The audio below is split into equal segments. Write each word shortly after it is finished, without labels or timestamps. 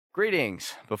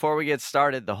Greetings. Before we get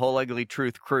started, the Whole Ugly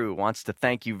Truth crew wants to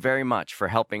thank you very much for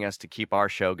helping us to keep our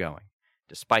show going.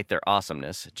 Despite their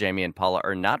awesomeness, Jamie and Paula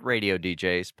are not radio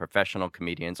DJs, professional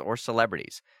comedians, or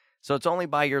celebrities. So it's only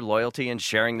by your loyalty and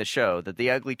sharing the show that the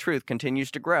Ugly Truth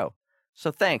continues to grow.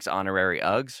 So thanks, honorary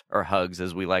Uggs, or Hugs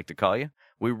as we like to call you.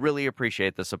 We really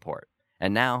appreciate the support.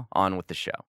 And now, on with the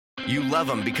show. You love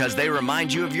them because they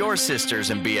remind you of your sisters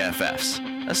and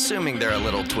BFFs, assuming they're a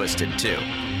little twisted too.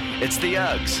 It's the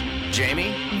Uggs.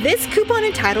 Jamie? This coupon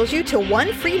entitles you to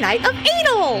one free night of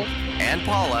anal! And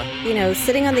Paula. You know,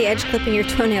 sitting on the edge clipping your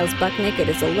toenails buck naked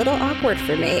is a little awkward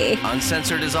for me.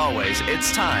 Uncensored as always,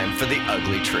 it's time for the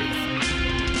Ugly Truth.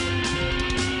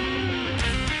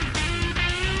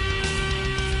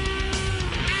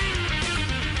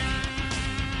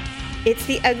 It's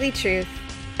the Ugly Truth,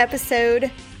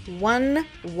 episode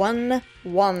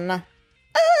 111. Ugh!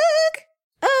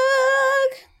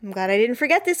 I'm glad I didn't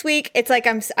forget this week. It's like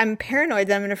I'm paranoid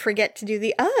that I'm going to forget to do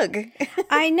the ugh.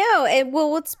 I know. Well,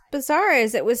 what's bizarre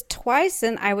is it was twice,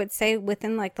 and I would say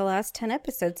within like the last 10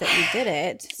 episodes that you did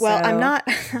it. So. Well, I'm not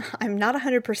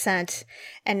 100%,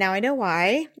 and now I know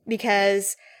why.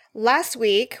 Because last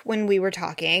week when we were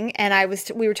talking, and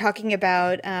we were talking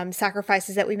about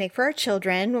sacrifices that we make for our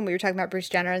children when we were talking about Bruce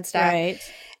Jenner and stuff. Right.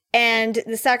 And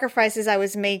the sacrifices I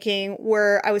was making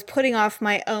were I was putting off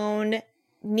my own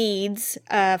needs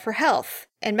for health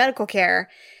and medical care.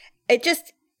 You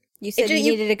said you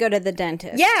needed to go to the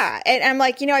dentist. Yeah, and I'm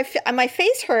like, my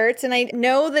face hurts, and I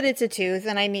know that it's a tooth,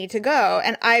 and I need to go.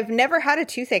 And I've never had a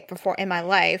toothache before in my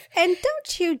life. And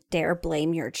don't you dare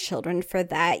blame your children for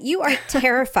that. You are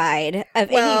terrified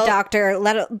of any doctor,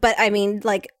 but I mean,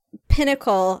 like,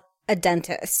 pinnacle. A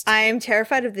dentist. I am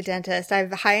terrified of the dentist. I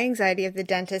have high anxiety of the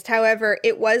dentist. However,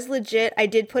 it was legit. I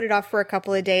did put it off for a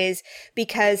couple of days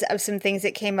because of some things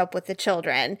that came up with the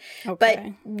children. Okay.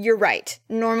 But you're right.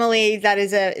 Normally, that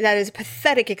is a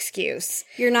pathetic excuse.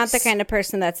 You're not the kind of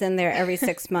person that's in there every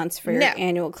 6 months for your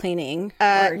annual cleaning.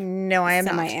 No, I am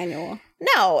not. Semi-annual.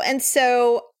 No, and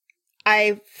so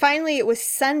it was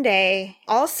Sunday.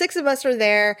 All 6 of us are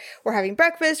there. We're having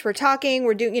breakfast. We're talking.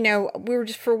 We're doing, we were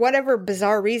just, for whatever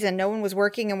bizarre reason, no one was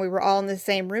working and we were all in the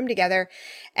same room together.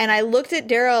 And I looked at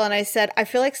Daryl and I said, I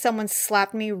feel like someone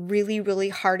slapped me really, really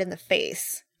hard in the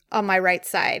face on my right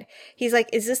side. He's like,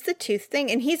 is this the tooth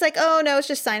thing? And he's like, oh no, it's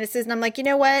just sinuses. And I'm like, you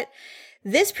know what?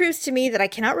 This proves to me that I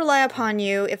cannot rely upon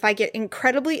you if I get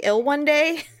incredibly ill one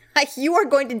day. You are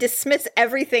going to dismiss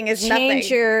everything as nothing. Change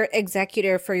your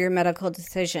executor for your medical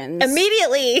decisions.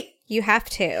 Immediately. You have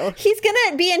to. He's going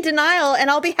to be in denial and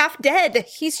I'll be half dead.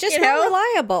 He's just not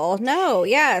reliable. No,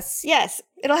 yes. Yes.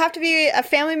 It'll have to be a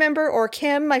family member or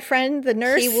Kim, my friend, the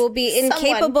nurse. He will be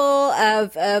incapable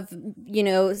of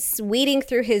weeding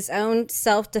through his own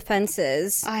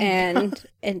self-defenses and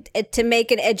to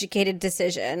make an educated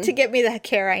decision. To get me the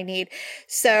care I need.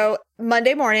 So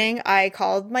Monday morning, I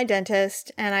called my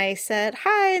dentist and I said,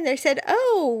 hi. And they said,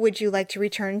 oh, would you like to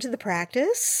return to the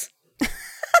practice?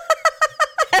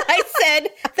 I said,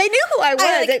 they knew who I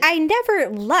was. I never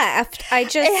left.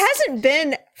 It hasn't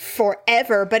been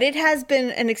forever, but it has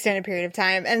been an extended period of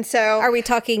time. And so. Are we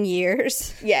talking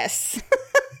years? Yes.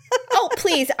 Oh,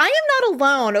 please. I am not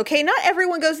alone, okay? Not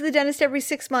everyone goes to the dentist every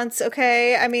 6 months,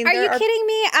 okay? I mean, Are you kidding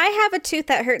me? I have a tooth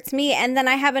that hurts me, and then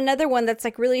I have another one that's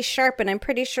like really sharp, and I'm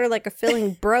pretty sure like a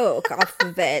filling broke off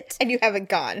of it. And you haven't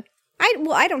gone.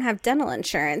 I don't have dental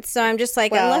insurance, so I'm just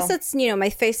like, unless it's, my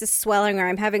face is swelling or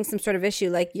I'm having some sort of issue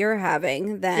like you're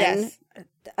having, then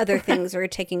other things are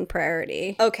taking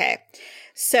priority. Okay.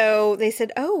 So they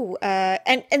said, what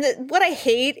I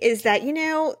hate is that,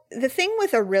 the thing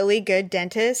with a really good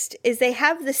dentist is they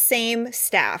have the same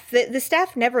staff. The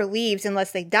staff never leaves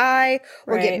unless they die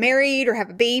or get married or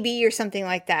have a baby or something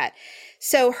like that.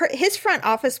 So his front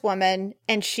office woman,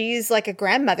 and she's like a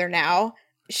grandmother now,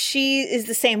 she is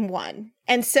the same one.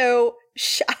 And so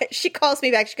she calls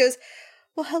me back. She goes,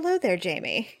 well, hello there,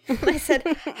 Jamie. And I said,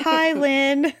 hi,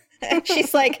 Lynn. And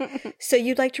she's like, so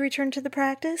you'd like to return to the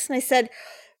practice? And I said,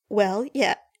 well,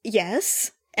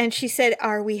 yes. And she said,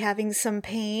 are we having some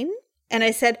pain? And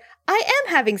I said, I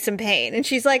am having some pain. And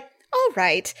she's like, all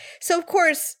right. So, of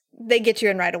course, they get you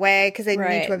in right away because they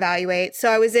need to evaluate. So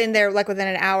I was in there like within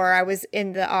an hour. I was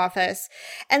in the office.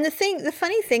 And the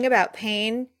funny thing about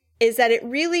pain is that it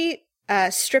really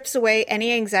strips away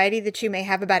any anxiety that you may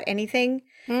have about anything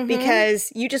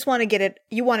because you just want to get it.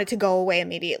 You want it to go away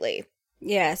immediately.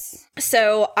 Yes.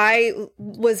 So I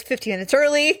was 15 minutes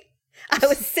early. I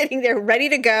was sitting there ready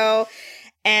to go.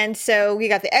 And so we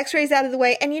got the x-rays out of the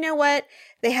way. And you know what?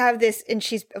 They have this, and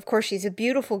she's a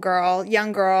beautiful girl,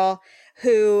 young girl,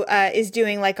 who is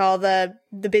doing like all the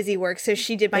busy work. So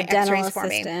she did my x-rays for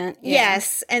me. Yeah.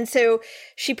 Yes. And so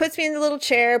she puts me in the little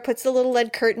chair, puts the little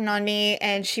lead curtain on me,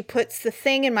 and she puts the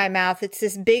thing in my mouth. It's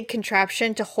this big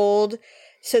contraption to hold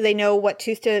so they know what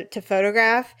tooth to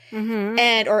photograph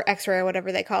and or x-ray or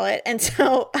whatever they call it. And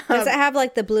so does it have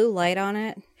like the blue light on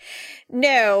it?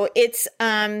 No, it's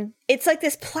like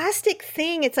this plastic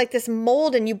thing. It's like this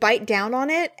mold, and you bite down on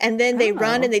it, and then they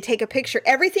run and they take a picture.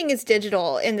 Everything is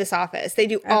digital in this office. They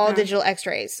do all digital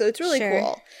x-rays. So it's really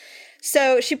cool.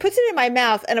 So she puts it in my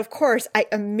mouth, and of course, I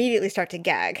immediately start to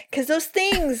gag because those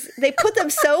things, they put them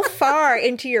so far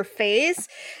into your face.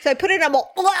 So I put it on.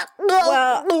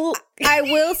 Well, I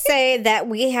will say that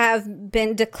we have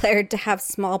been declared to have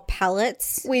small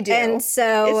palates. We do. And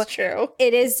so it's true.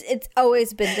 It's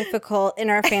always been difficult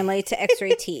in our family to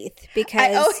x-ray teeth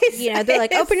because, they're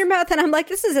like, open your mouth. And I'm like,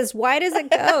 this is as wide as it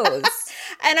goes.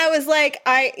 And I was like,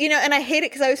 and I hate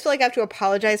it because I always feel like I have to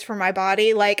apologize for my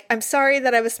body. Like, I'm sorry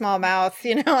that I have a small mouth.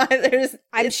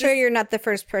 I'm sure you're not the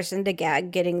first person to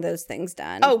gag getting those things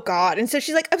done. Oh, God. And so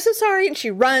she's like, I'm so sorry. And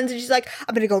she runs and she's like,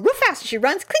 I'm going to go real fast. And she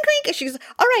runs, clink, clink. And she goes,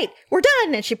 all right, we're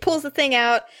done. And she pulls the thing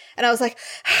out. And I was like,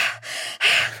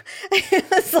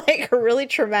 it was like really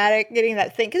traumatic getting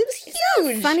that thing because it was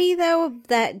huge. Funny, though,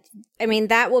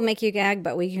 that will make you gag,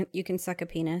 but you can suck a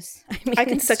penis. I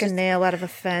can suck a nail out of a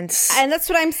fence. And that's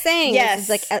what I'm saying. Yes.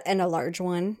 It's like and a large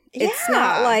one. Yeah. It's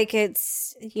not like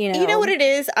it's, You know what it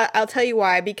is? I'll tell you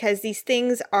why. Because these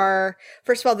things are,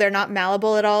 first of all, they're not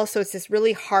malleable at all. So it's this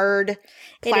really hard,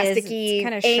 plasticky,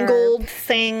 angled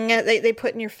thing they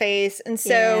put in your face. And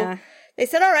so they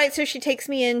said, all right. So she takes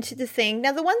me into the thing.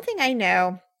 Now, the one thing I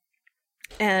know,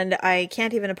 and I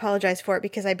can't even apologize for it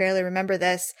because I barely remember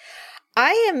this,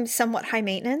 I am somewhat high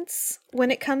maintenance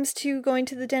when it comes to going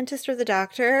to the dentist or the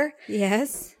doctor.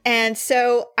 Yes. And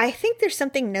so I think there's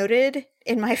something noted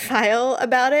in my file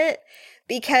about it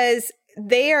because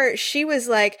she was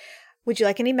like, would you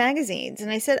like any magazines? And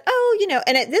I said,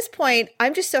 and at this point,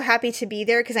 I'm just so happy to be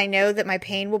there because I know that my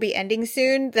pain will be ending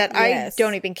soon that I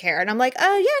don't even care. And I'm like,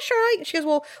 oh, yeah, sure. She goes,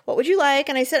 well, what would you like?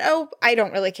 And I said, oh, I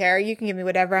don't really care. You can give me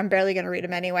whatever. I'm barely going to read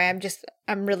them anyway.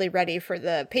 I'm really ready for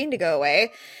the pain to go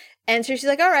away. And so she's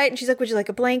like, all right. And she's like, would you like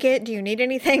a blanket? Do you need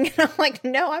anything? And I'm like,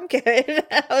 no, I'm good.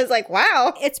 I was like,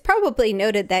 wow. It's probably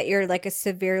noted that you're like a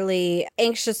severely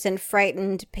anxious and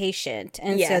frightened patient.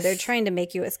 And so they're trying to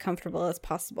make you as comfortable as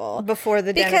possible. Before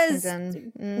the dentist comes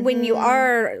in. When you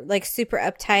are like super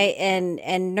uptight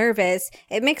and nervous,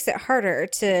 it makes it harder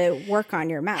to work on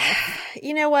your mouth.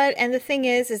 You know what? And the thing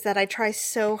is that I try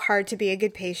so hard to be a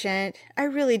good patient. I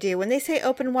really do. When they say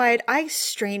open wide, I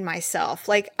strain myself.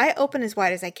 Like I open as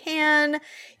wide as I can.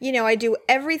 I do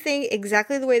everything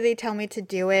exactly the way they tell me to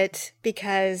do it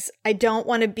because I don't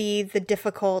want to be the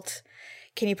difficult,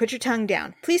 can you put your tongue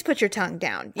down? Please put your tongue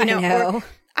down. I know.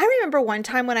 I remember one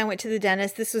time when I went to the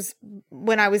dentist, this was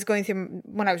when I was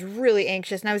really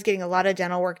anxious and I was getting a lot of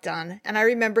dental work done. And I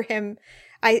remember him,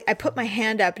 I put my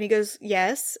hand up and he goes,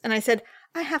 yes. And I said,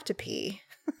 I have to pee.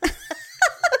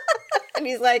 And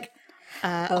he's like,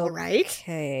 all right.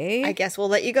 Okay. I guess we'll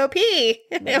let you go pee.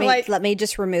 Let me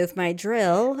just remove my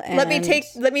drill. And let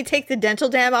me take the dental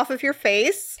dam off of your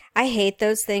face. I hate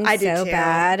those things so too.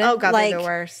 bad. Oh God, they're the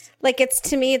worst. Like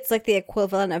to me, it's like the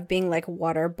equivalent of being like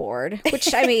waterboard.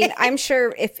 Which I'm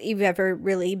sure if you've ever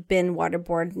really been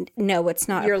waterboard, no, it's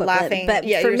not. You're equivalent. laughing, but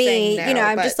for me,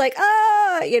 I'm just like,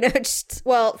 just.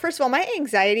 Well, first of all, my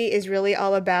anxiety is really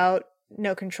all about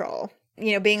no control.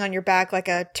 Being on your back like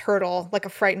a turtle, like a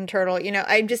frightened turtle.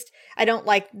 I don't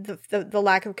like the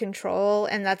lack of control.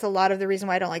 And that's a lot of the reason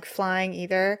why I don't like flying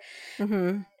either.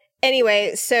 Mm-hmm.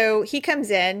 Anyway, so he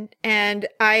comes in and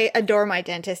I adore my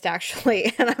dentist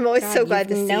actually. And I'm always so glad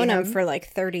to see him. You've known him for like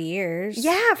 30 years.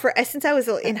 Yeah, since I was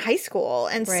in high school.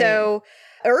 And so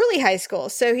early high school.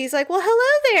 So he's like, well,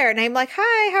 hello there. And I'm like,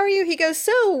 hi, how are you? He goes,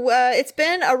 so it's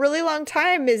been a really long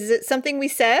time. Is it something we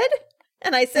said?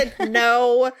 And I said,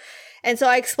 no. And so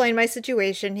I explained my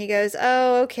situation. He goes,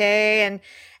 oh, okay.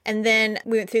 And then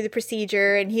we went through the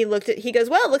procedure and he goes,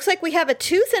 well, it looks like we have a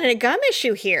tooth and a gum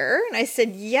issue here. And I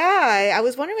said, yeah, I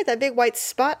was wondering what that big white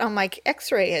spot on my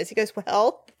x-ray is. He goes,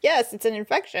 well, yes, it's an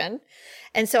infection.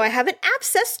 And so I have an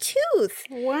abscess tooth.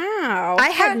 Wow. I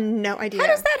have no idea. How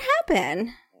does that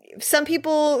happen? Some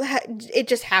people, it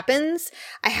just happens.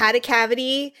 I had a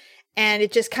cavity and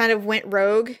it just kind of went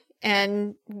rogue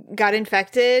and got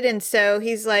infected. And so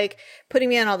he's like putting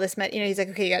me on all this, he's like,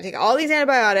 okay, you gotta take all these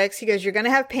antibiotics. He goes, you're gonna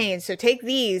have pain, so take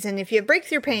these. And if you have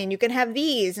breakthrough pain, you can have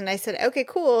these. And I said, okay,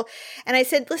 cool. And I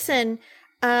said, listen,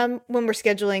 when we're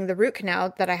scheduling the root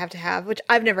canal that I have to have, which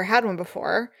I've never had one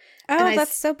before. Oh,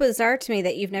 that's so bizarre to me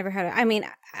that you've never had I mean,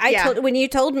 when you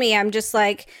told me, I'm just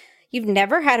like, you've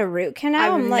never had a root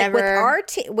canal? I'm like,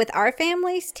 with our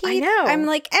family's teeth, I know. I'm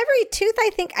like, every tooth, I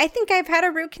think I've had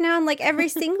a root canal in like every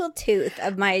single tooth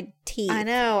of my teeth. I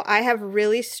know. I have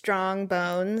really strong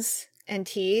bones and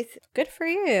teeth. Good for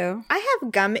you. I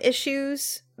have gum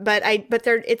issues, but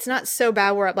it's not so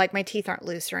bad where like my teeth aren't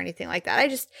loose or anything like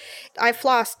that. I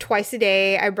floss twice a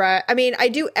day. I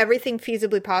do everything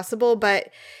feasibly possible, but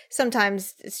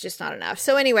sometimes it's just not enough.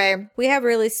 So anyway, we have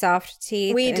really soft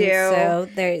teeth. We do. So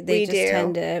they just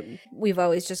tend to, we've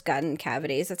always just gotten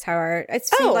cavities. That's how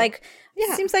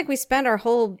it seems like we spend our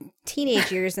whole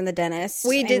teenage years in the dentist.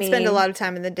 We did spend a lot of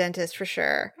time in the dentist for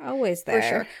sure. Always there. For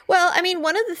sure. Well, I mean,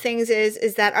 one of the things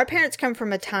is that our parents come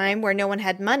from a time where no one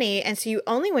had money, and so you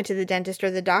only went to the dentist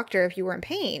or the doctor if you were in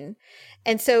pain.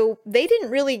 And so they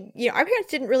didn't really, our parents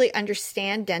didn't really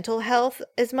understand dental health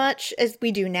as much as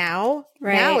we do now.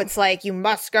 Right. Now it's like, you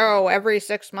must go every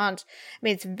 6 months. I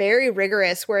mean, it's very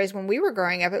rigorous. Whereas when we were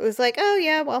growing up, it was like, oh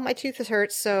yeah, well, my tooth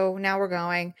hurts, so now we're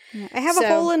going. I have a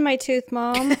hole in my tooth,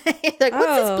 Mom. Like,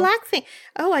 what's this black thing?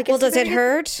 Oh, I guess. Well, does it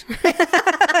hurt?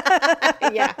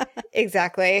 Yeah,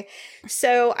 exactly.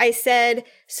 So I said,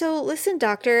 so listen,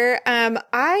 doctor,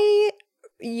 I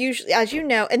usually, as you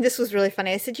know, and this was really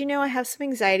funny, I said, I have some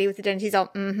anxiety with the dentist. He's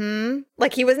all,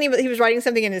 like he was writing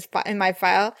something in my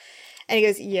file, and he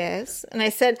goes, yes. And I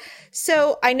said,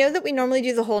 so I know that we normally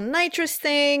do the whole nitrous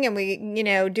thing and we,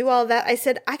 do all that. I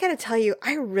said, I gotta tell you,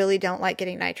 I really don't like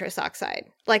getting nitrous oxide.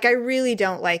 Like, I really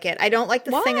don't like it. I don't like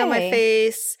the thing on my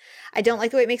face. I don't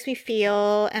like the way it makes me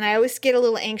feel. And I always get a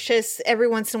little anxious every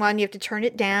once in a while, and you have to turn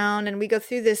it down. And we go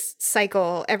through this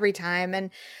cycle every time. And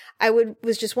I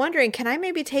was just wondering, can I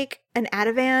maybe take an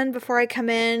Ativan before I come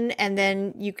in, and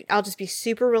then I'll just be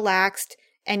super relaxed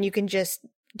and you can just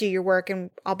do your work and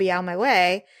I'll be out of my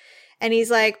way. And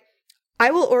he's like,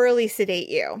 I will orally sedate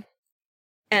you.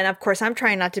 And of course, I'm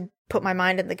trying not to put my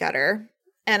mind in the gutter.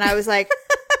 And I was like,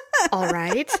 all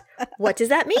right, what does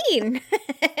that mean?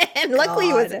 And luckily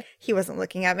he wasn't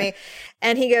looking at me.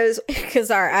 And he goes,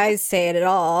 because our eyes say it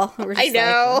all. I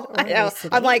know.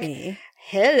 I'm like,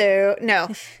 hello. No.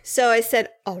 So I said,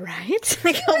 all right. Do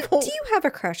you have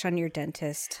a crush on your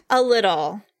dentist? A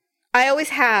little. I always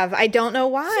have. I don't know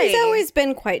why. He's always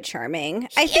been quite charming.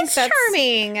 I think that's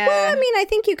charming. Well, I mean, I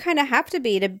think you kind of have to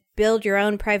be to build your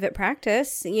own private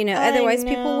practice. Otherwise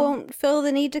people won't feel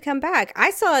the need to come back. I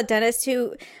saw a dentist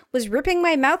who was ripping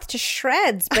my mouth to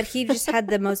shreds, but he just had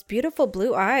the most beautiful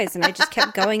blue eyes, and I just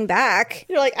kept going back.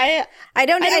 You're like, I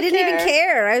didn't even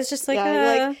care. I was just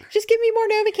like, just give me more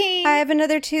Novocaine. I have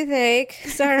another toothache.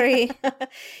 Sorry.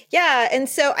 Yeah, and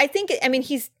so I think,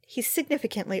 he's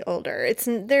significantly older. He's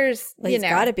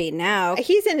got to be now.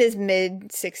 He's in his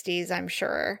mid-60s, I'm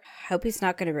sure. Hope he's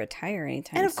not going to retire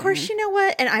anytime soon. And of course, you know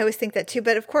what? And I always think that too.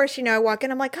 But of course, I walk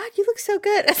in, I'm like, God, you look so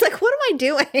good. It's like, what am I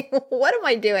doing? What am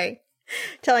I doing?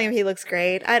 Telling him he looks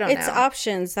great. I don't know. It's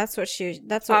Options. That's what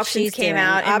Options she's came doing.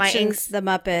 out. Options, the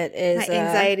Muppet is my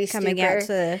anxiety coming stupor. out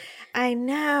to. I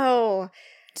know.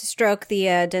 To stroke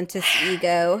the dentist's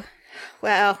ego.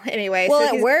 Well, anyway.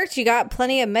 Well, it worked. You got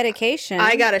plenty of medication.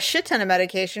 I got a shit ton of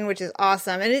medication, which is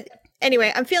awesome. And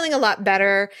anyway, I'm feeling a lot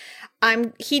better.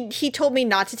 He told me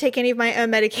not to take any of my own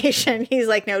medication. He's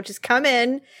like, no, just come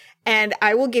in and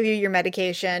I will give you your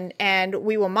medication and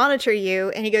we will monitor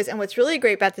you. And he goes, and what's really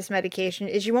great about this medication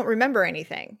is you won't remember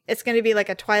anything. It's going to be like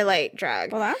a Twilight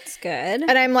drug. Well, that's good.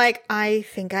 And I'm like, I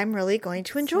think I'm really going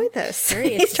to enjoy this.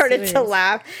 He started to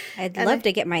laugh. I'd love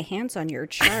to get my hands on your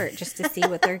chart just to see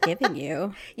what they're giving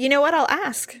you. You know what? I'll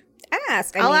ask. I'll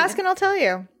ask and I'll tell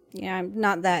you. Yeah, I'm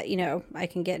not that, I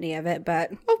can get any of it,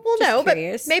 but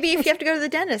curious. But maybe if you have to go to the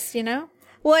dentist,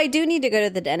 Well, I do need to go to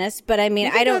the dentist, but I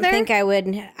don't think I would.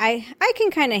 I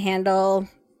can kind of handle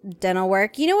dental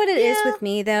work. You know what it is with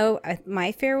me, though?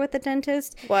 My fear with the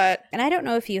dentist? What? And I don't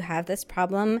know if you have this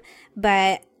problem,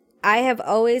 but I have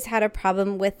always had a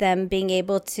problem with them being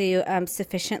able to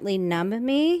sufficiently numb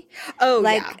me. Oh,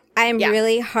 I'm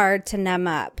really hard to numb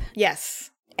up. Yes.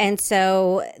 And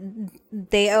so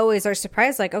they always are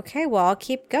surprised, like, okay, well, I'll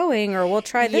keep going, or we'll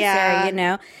try this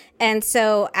area, And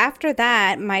so after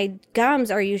that, my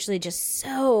gums are usually just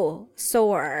so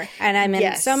sore. And I'm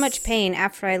in so much pain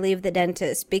after I leave the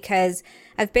dentist because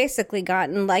I've basically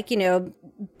gotten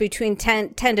between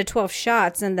 10 to 12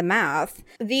 shots in the mouth.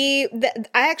 I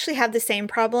actually have the same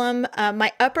problem.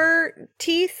 My upper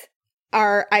teeth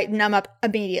I numb up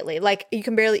immediately. Like you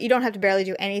don't have to barely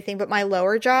do anything, but my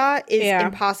lower jaw is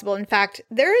impossible. In fact,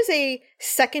 there is a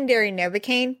secondary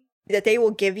Novocaine that they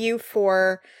will give you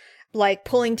for like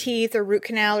pulling teeth or root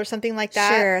canal or something like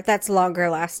that. Sure, that's longer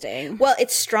lasting. Well,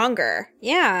 it's stronger.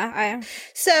 Yeah.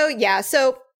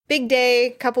 So big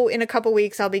day, in a couple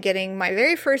weeks, I'll be getting my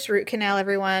very first root canal,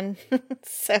 everyone.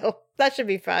 So that should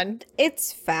be fun.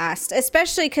 It's fast,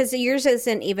 especially because yours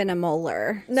isn't even a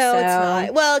molar. No, it's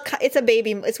not. Well, it's a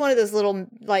baby. It's one of those little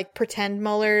like pretend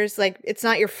molars. Like it's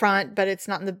not your front, but it's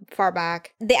not in the far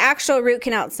back. The actual root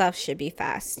canal itself should be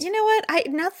fast. You know what?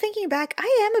 Now thinking back,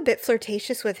 I am a bit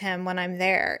flirtatious with him when I'm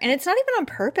there, and it's not even on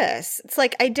purpose. It's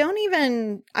like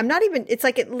it's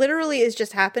like it literally is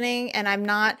just happening, and I'm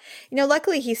not.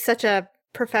 Luckily he's such a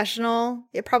professional.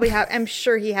 I'm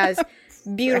sure he has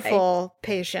beautiful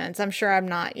patients. I'm sure I'm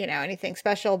not, anything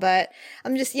special, but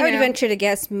I'm just, I would venture to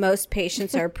guess most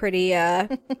patients are pretty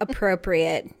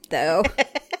appropriate, though.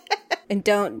 And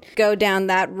don't go down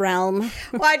that realm.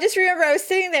 Well, I just remember I was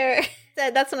sitting there.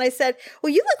 That's when I said,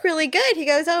 well, you look really good. He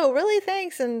goes, oh, really?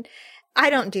 Thanks. And I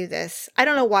don't do this. I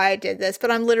don't know why I did this, but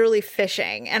I'm literally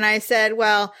fishing. And I said,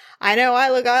 well, I know I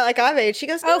look like I've aged. She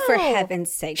goes, no. Oh, for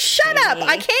heaven's sake. Shut up.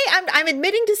 I can't. I'm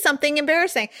admitting to something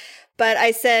embarrassing. But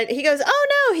I said, he goes, oh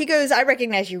no. He goes, I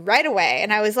recognize you right away.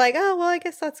 And I was like, oh, well, I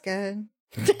guess that's good.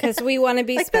 Because we want to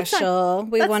be like, special.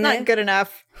 That's not good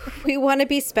enough. We want to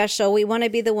be special. We want to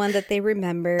be the one that they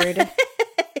remembered.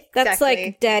 That's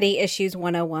like daddy issues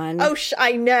 101. Oh,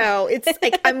 I know. It's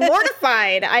like, I'm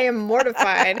mortified. I am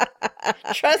mortified.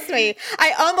 Trust me.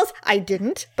 I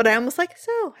didn't, but I almost like,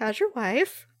 so how's your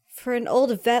wife? For an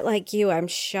old vet like you, I'm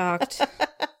shocked.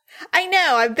 I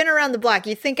know. I've been around the block.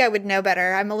 You'd think I would know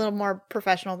better. I'm a little more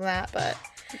professional than that, but.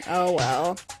 Oh,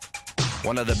 well.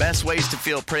 One of the best ways to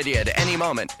feel pretty at any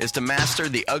moment is to master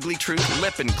the Ugly Truth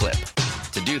Lip and Clip.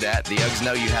 To do that, the Uggs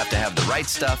know you have to have the right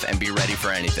stuff and be ready for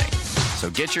anything. So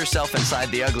get yourself inside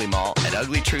the Ugly Mall at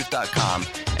uglytruth.com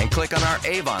and click on our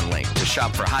Avon link to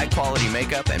shop for high-quality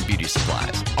makeup and beauty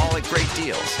supplies, all at great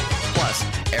deals. Plus,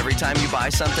 every time you buy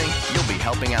something, you'll be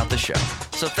helping out the show.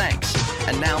 So thanks.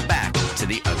 And now back to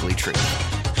the Ugly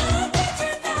Truth.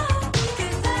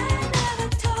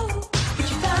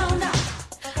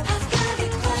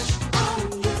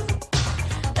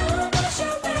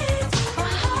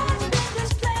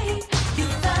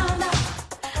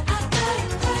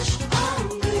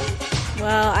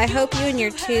 Well, I hope you and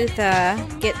your tooth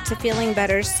get to feeling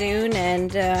better soon,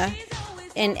 and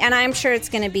I'm sure it's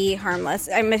going to be harmless.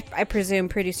 I presume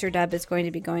producer Dub is going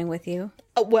to be going with you.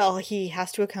 Well, he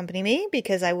has to accompany me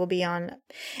because I will be on.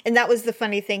 And that was the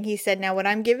funny thing. He said, now what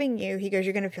I'm giving you, he goes,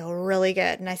 you're going to feel really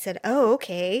good. And I said, oh,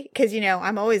 okay. Because,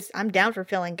 I'm down for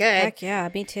feeling good. Heck yeah,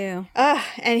 me too.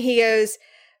 And he goes,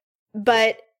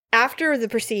 but after the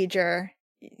procedure,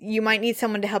 you might need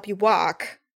someone to help you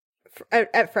walk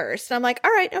at first. And I'm like,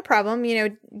 all right, no problem.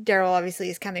 Daryl obviously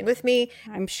is coming with me.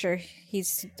 I'm sure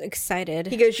he's excited.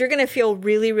 He goes, you're going to feel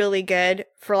really, really good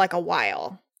for like a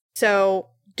while. So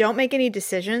don't make any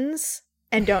decisions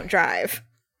and don't drive.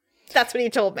 That's what he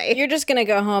told me. You're just going to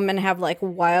go home and have like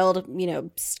wild,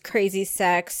 crazy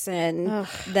sex. And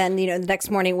then, the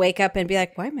next morning wake up and be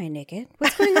like, why am I naked?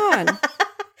 What's going on?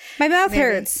 My mouth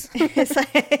hurts.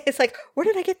 It's like, where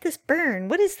did I get this burn?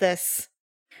 What is this?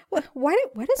 Why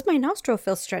does my nostril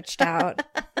feel stretched out?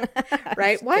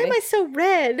 Right? Why am I so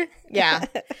red? Yeah.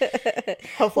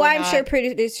 Hopefully I'm sure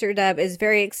producer Dub is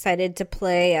very excited to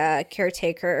play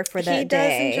caretaker for that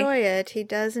day. He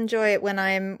does enjoy it when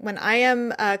I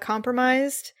am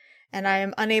compromised and I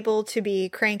am unable to be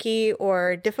cranky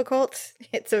or difficult.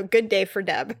 It's a good day for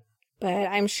Deb. But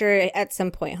I'm sure at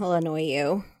some point he'll annoy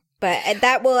you. But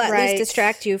that will at least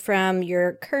distract you from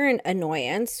your current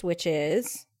annoyance, which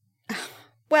is...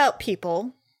 Well,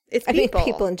 people. I mean,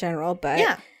 people in general, but...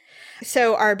 Yeah.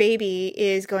 So our baby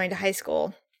is going to high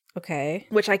school. Okay.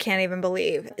 Which I can't even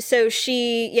believe. So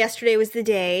yesterday was the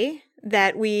day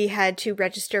that we had to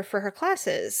register for her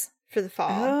classes for the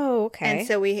fall. Oh, okay. And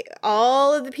so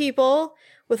all of the people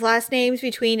with last names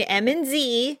between M and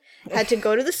Z had to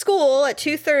go to the school at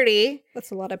 2:30.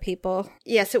 That's a lot of people.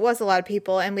 Yes, it was a lot of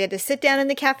people. And we had to sit down in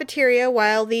the cafeteria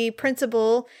while the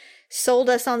principal sold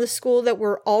us on the school that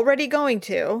we're already going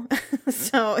to.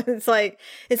 So it's like,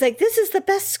 this is the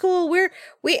best school.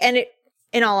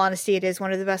 In all honesty, it is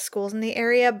one of the best schools in the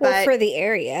area. But well, for the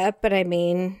area, but I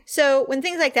mean. So when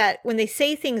they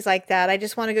say things like that, I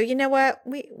just want to go, you know what?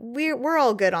 We're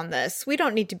all good on this. We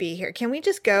don't need to be here. Can we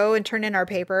just go and turn in our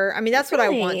paper? I mean, that's what I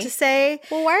want to say.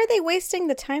 Well, why are they wasting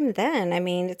the time then? I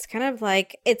mean, it's kind of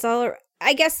like, it's all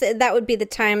I guess that would be the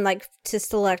time, like, to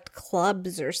select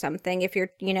clubs or something. If you're,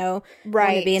 want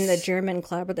to be in the German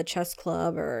club or the chess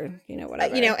club or,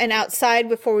 whatever. And outside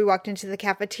before we walked into the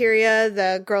cafeteria,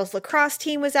 the girls lacrosse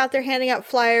team was out there handing out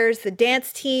flyers, the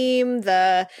dance team,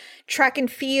 the track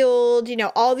and field,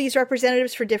 all these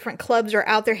representatives for different clubs are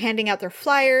out there handing out their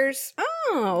flyers.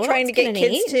 Oh, well, trying to get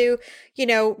kids to,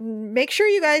 make sure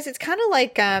you guys, it's kind of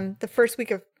like the first week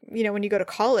of, when you go to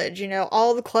college,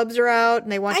 all the clubs are out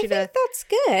and they want you to. I think that's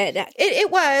good. It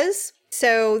was.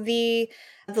 So the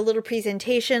little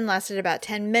presentation lasted about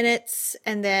 10 minutes.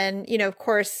 And then, of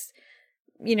course,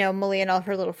 Malia and all of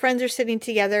her little friends are sitting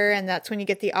together. And that's when you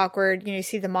get the awkward, you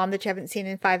see the mom that you haven't seen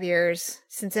in 5 years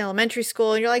since elementary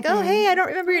school. And you're like, oh, hey, I don't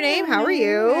remember your name. How are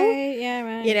you? Right, yeah,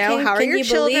 right. How are your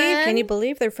children? Can you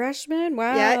believe they're freshmen?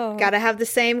 Wow. Yeah, got to have the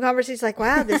same conversations like,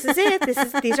 wow, this is it.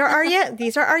 These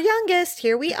are our youngest.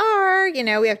 Here we are.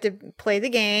 We have to play the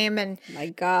game. And my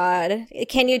God.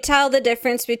 Can you tell the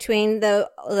difference between the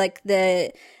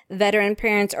veteran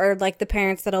parents or like the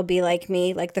parents that'll be like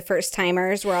me, like the first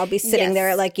timers, where I'll be sitting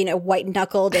there like, white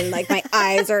knuckled and like my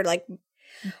eyes are like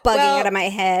bugging out of my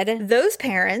head? Those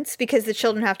parents, because the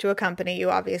children have to accompany you,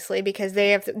 obviously, because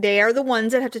they are the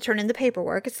ones that have to turn in the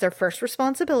paperwork. It's their first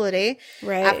responsibility.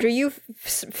 Right. After you've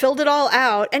filled it all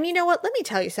out. And you know what? Let me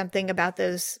tell you something about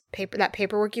that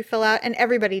paperwork you fill out. And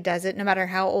everybody does it, no matter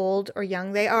how old or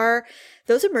young they are.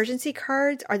 Those emergency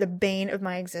cards are the bane of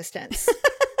my existence.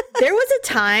 There was a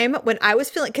time when I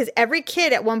was feeling, because every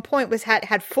kid at one point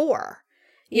had 4.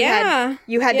 You had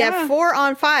to have 4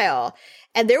 on file.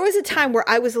 And there was a time where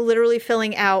I was literally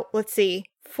filling out, let's see,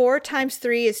 4 times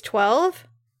 3 is 12.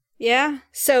 Yeah.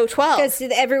 So 12. Because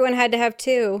everyone had to have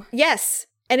 2. Yes.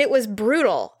 And it was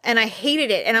brutal. And I hated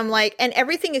it. And I'm like, and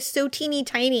everything is so teeny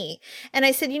tiny. And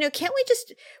I said, can't we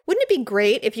wouldn't it be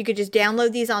great if you could just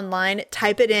download these online,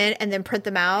 type it in, and then print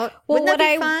them out? Well, wouldn't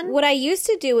that be fun? What I used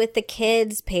to do with the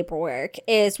kids' paperwork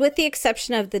is, with the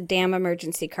exception of the damn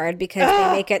emergency card, because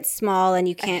they make it small and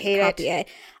you can't copy it,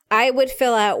 I would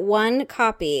fill out 1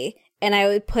 copy and I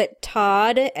would put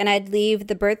Todd and I'd leave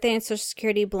the birthday and social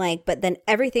security blank, but then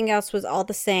everything else was all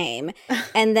the same.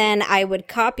 And then I would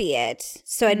copy it.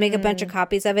 So I'd make a bunch of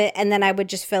copies of it, and then I would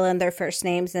just fill in their first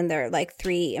names and their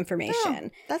 3 information. Oh,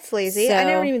 that's lazy. I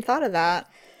never even thought of that.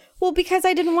 Well, because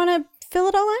I didn't want to fill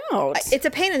it all out. It's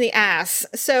a pain in the ass.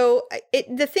 So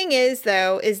the thing is,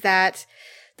 though, is that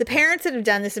the parents that have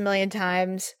done this a million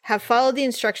times have followed the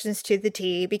instructions to the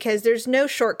T, because there's no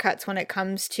shortcuts when it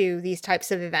comes to these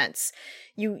types of events.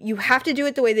 You have to do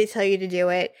it the way they tell you to do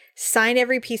it. Sign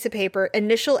every piece of paper,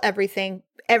 initial everything.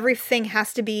 Everything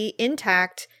has to be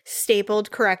intact, stapled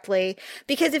correctly,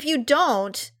 because if you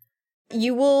don't,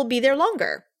 you will be there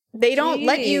longer. They don't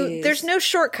let you, there's no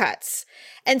shortcuts.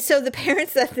 And so the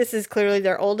parents that this is clearly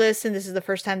their oldest, and this is the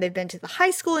first time they've been to the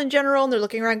high school in general, and they're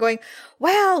looking around going,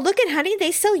 wow, look at honey,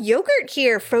 they sell yogurt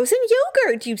here, frozen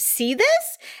yogurt. Do you see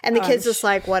this? And the kid's just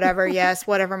like, whatever, yes,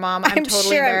 whatever, mom. I'm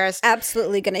totally embarrassed. I'm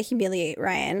absolutely going to humiliate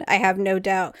Ryan. I have no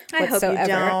doubt whatsoever. I hope you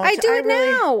don't. I do it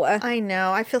now. I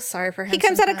know. I feel sorry for him. He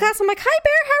comes out of class. I'm like, hi,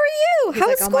 Bear. How are you? How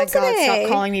was school today? Oh my God, stop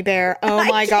calling me Bear. Oh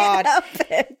my God. I can't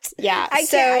help it. Yeah. I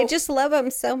can't. I just love him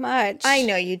so much. I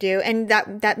know you do. And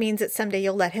that means that someday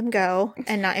you'll let him go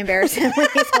and not embarrass him when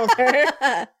he's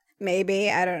older. Maybe.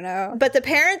 I don't know. But the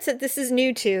parents that this is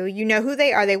new to, you know who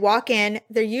they are. They walk in.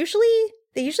 They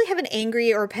usually have an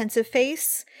angry or pensive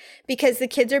face, because the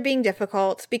kids are being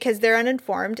difficult, because they're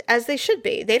uninformed, as they should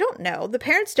be. They don't know. The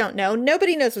parents don't know.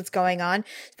 Nobody knows what's going on.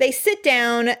 They sit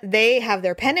down. They have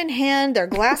their pen in hand, their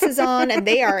glasses on, and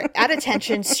they are at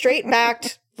attention, straight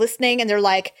backed, listening. And they're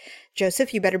like,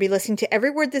 Joseph, you better be listening to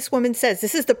every word this woman says.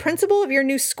 This is the principal of your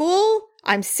new school.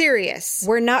 I'm serious.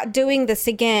 We're not doing this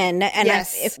again. And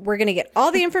if we're going to get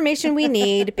all the information we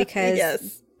need,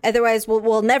 because otherwise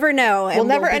we'll never know. And we'll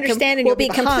never understand, and we'll be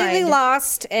behind. completely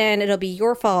lost, and it'll be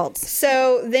your fault.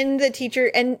 So then the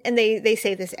teacher, and they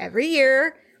say this every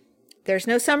year, there's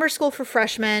no summer school for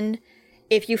freshmen.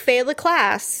 If you fail a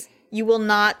class, you will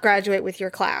not graduate with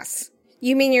your class.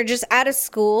 You mean you're just out of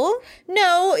school?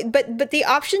 No, but the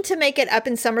option to make it up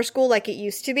in summer school like it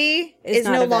used to be is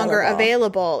no longer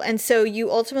available. And so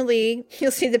you'll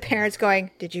see the parents going,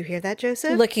 did you hear that,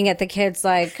 Joseph? Looking at the kids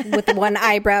like with one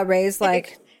eyebrow raised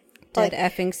like, dead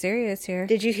effing serious here.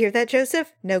 Did you hear that,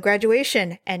 Joseph? No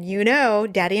graduation. And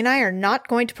Daddy and I are not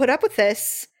going to put up with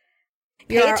this.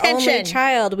 You're our only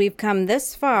child. We've come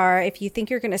this far. If you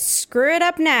think you're going to screw it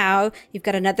up now, you've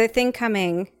got another thing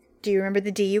coming. Do you remember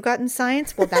the D you got in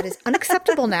science? Well, that is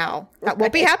unacceptable now. That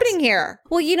won't be happening here.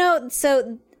 Well,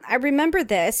 so I remember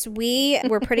this. We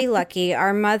were pretty lucky.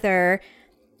 Our mother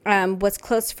was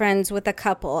close friends with a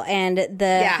couple, and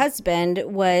the husband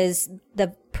was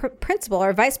the principal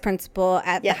or vice principal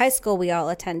at the high school we all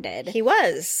attended. He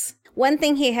was. One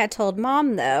thing he had told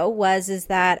Mom, though, is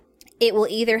that it will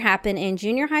either happen in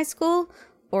junior high school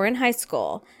or in high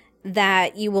school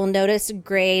that you will notice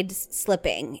grades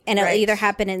slipping, and it'll either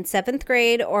happen in 7th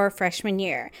grade or freshman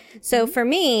year. So for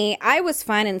me, I was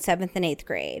fine in 7th and 8th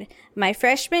grade. My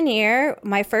freshman year,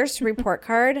 my first report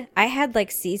card, I had like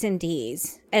C's and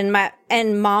D's, and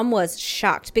Mom was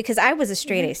shocked because I was a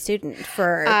straight A student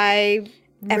for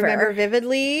remember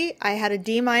vividly, I had a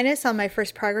D- on my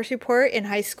first progress report in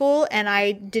high school, and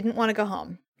I didn't want to go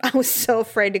home. I was so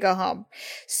afraid to go home.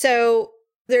 So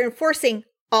they're enforcing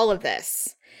all of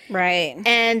this. Right.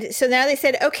 And so now they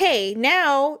said, okay,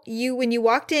 now when you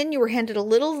walked in, you were handed a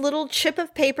little chip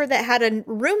of paper that had a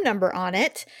room number on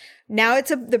it. Now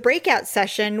it's the breakout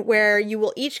session where you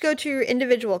will each go to your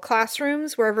individual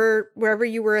classrooms, wherever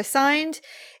you were assigned,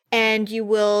 and you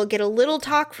will get a little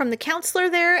talk from the counselor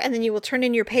there, and then you will turn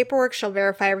in your paperwork. She'll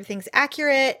verify everything's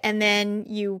accurate, and then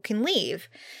you can leave.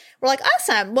 We're like,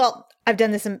 awesome. Well, I've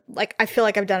done this, I feel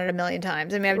like I've done it a million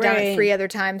times. I mean, I've done it 3 other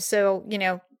times. So,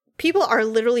 people are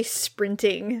literally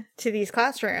sprinting to these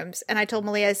classrooms. And I told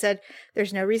Malia, I said,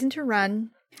 there's no reason to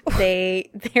run.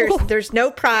 There's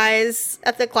no prize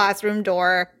at the classroom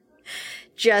door.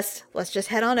 Let's just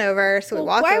head on over. So we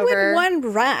walk over. Why would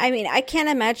one run? I mean, I can't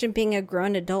imagine being a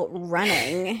grown adult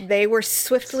running. They were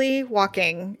swiftly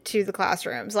walking to the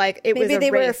classrooms. Like it was a race. Maybe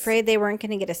they were afraid they weren't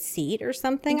going to get a seat or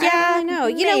something. Yeah, I don't know.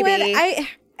 You know what?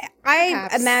 I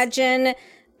imagine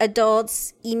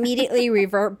adults immediately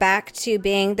revert back to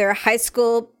being their high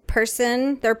school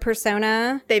person, their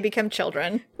persona. They become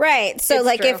children. Right. So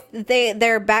it's true. If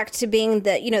they're back to being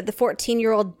the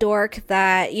 14-year-old dork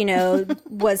that,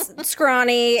 was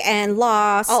scrawny and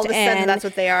lost. All of a sudden that's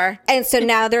what they are. And so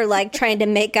now they're like trying to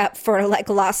make up for like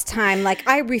lost time. Like,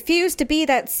 I refuse to be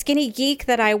that skinny geek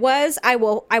that I was. I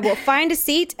will find a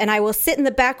seat and I will sit in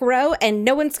the back row and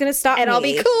no one's going to stop me. And I'll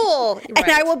be cool. Right.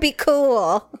 And I will be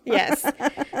cool. Yes.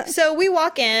 So we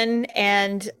walk in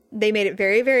and they made it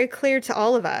very, very clear to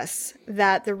all of us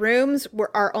that the rooms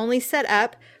are only set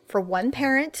up for one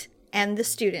parent and the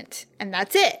student, and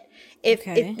that's it. If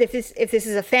this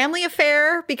is a family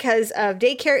affair because of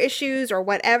daycare issues or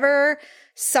whatever,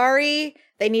 sorry,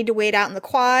 they need to wait out in the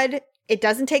quad. It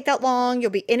doesn't take that long.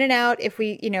 You'll be in and out if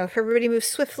everybody moves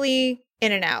swiftly,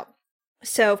 in and out.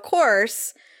 So of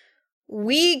course,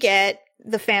 we get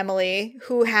the family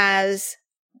who has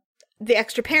the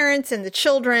extra parents and the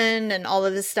children and all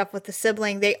of this stuff with the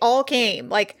sibling. They all came.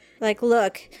 Like,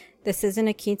 look, this isn't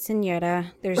a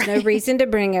quinceañera. There's no reason to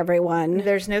bring everyone.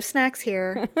 There's no snacks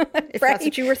here. If that's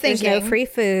what you were thinking. There's no free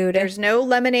food. There's no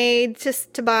lemonade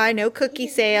to buy, no cookie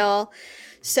sale.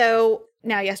 So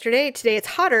now today it's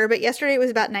hotter, but yesterday it was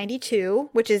about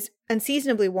 92, which is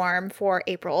unseasonably warm for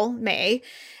April, May.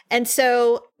 And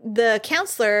so the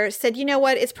counselor said, you know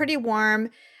what? It's pretty warm.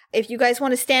 If you guys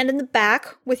want to stand in the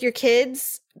back with your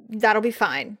kids, that'll be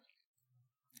fine.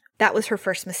 That was her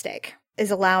first mistake, is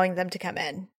allowing them to come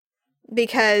in.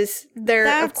 Because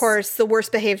they're, of course, the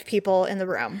worst behaved people in the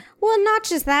room. Well, not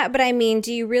just that, but I mean,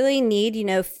 do you really need,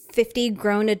 50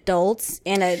 grown adults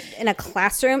in a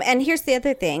classroom? And here's the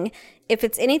other thing. If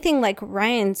it's anything like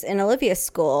Ryan's and Olivia's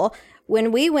school,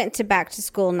 when we went to back to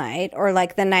school night, or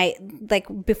like the night, like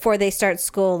before they start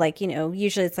school, like,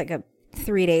 usually it's like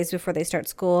 3 days before they start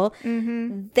school,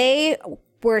 they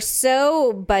were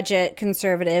so budget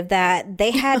conservative that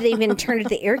they hadn't even turned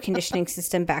the air conditioning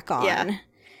system back on. Yeah.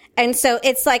 And so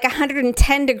it's like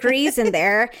 110 degrees in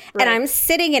there, and I'm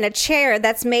sitting in a chair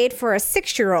that's made for a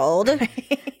 6-year-old,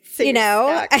 so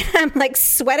and I'm like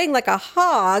sweating like a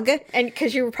hog. And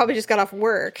because you probably just got off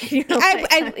work. And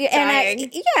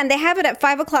they have it at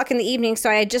 5:00 in the evening. So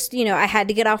I just, I had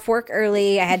to get off work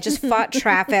early. I had just fought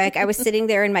traffic. I was sitting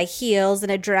there in my heels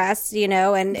and a dress, and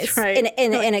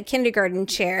in a kindergarten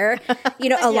chair,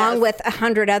 along with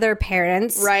 100 other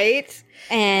parents. Right.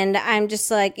 And I'm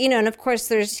just like, and of course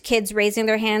there's kids raising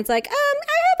their hands like, I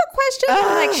have a question.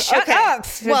 I'm like, shut up.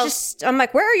 Well, I'm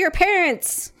like, where are your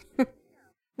parents?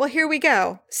 Well, here we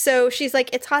go. So she's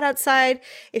like, it's hot outside.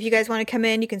 If you guys want to come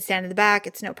in, you can stand in the back.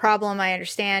 It's no problem. I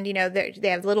understand. They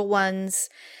have little ones.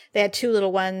 They had 2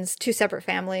 little ones, 2 separate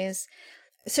families.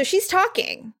 So she's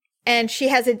talking, and she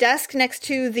has a desk next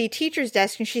to the teacher's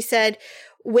desk. And she said,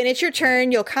 when it's your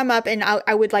turn, you'll come up, and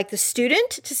I would like the student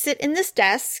to sit in this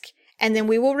desk. And then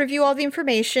we will review all the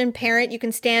information. Parent, you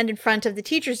can stand in front of the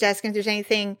teacher's desk. And if there's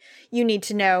anything you need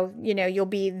to know, you'll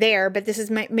be there. But this is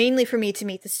mainly for me to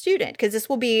meet the student, because this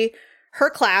will be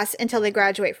her class until they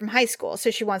graduate from high school.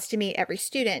 So she wants to meet every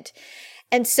student.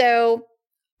 And so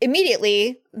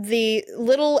immediately, the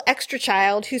little extra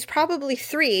child, who's probably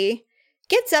 3,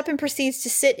 gets up and proceeds to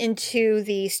sit into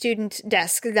the student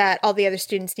desk that all the other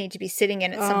students need to be sitting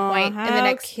in at some point in the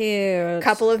next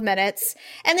couple of minutes.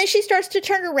 And then she starts to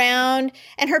turn around,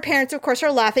 and her parents, of course,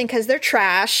 are laughing because they're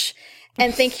trash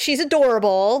and think she's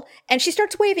adorable. And she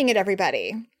starts waving at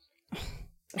everybody.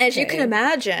 Okay. As you can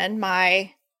imagine,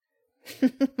 my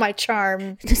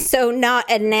charm. So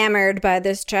not enamored by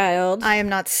this child. I am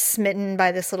not smitten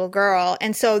by this little girl.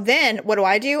 And so then what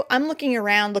do? I'm looking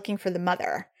around looking for the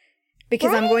mother.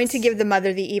 Because I'm going to give the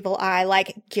mother the evil eye,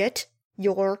 like, get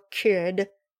your kid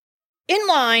in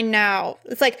line now.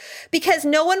 It's like, because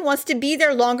no one wants to be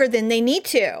there longer than they need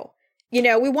to. You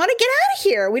know, we want to get out of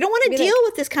here. We don't want to deal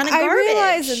with this kind of garbage. I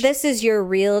realize that this is your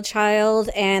real child,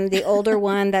 and the older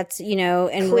one that's,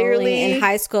 enrolling in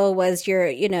high school was your,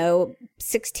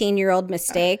 16-year-old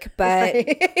mistake. But,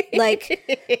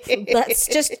 let's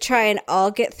just try and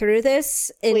all get through this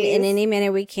in any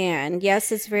minute we can.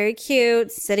 Yes, it's very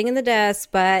cute, sitting in the desk,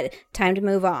 but time to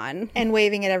move on. And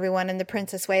waving at everyone in the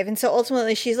princess wave. And so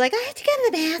ultimately she's like, I have to go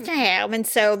to the bathroom. And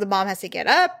so the mom has to get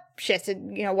up. She has to,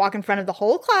 walk in front of the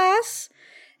whole class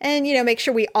and, make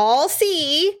sure we all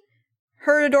see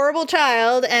her adorable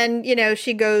child. And,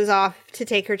 she goes off to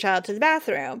take her child to the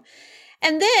bathroom.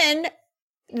 And then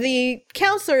the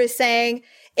counselor is saying,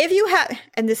 if you have,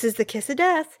 and this is the kiss of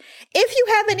death, if you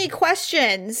have any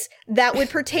questions that would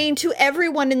pertain to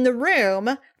everyone in the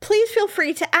room, please feel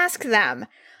free to ask them.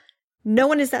 No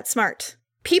one is that smart.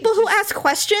 People who ask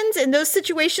questions in those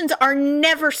situations are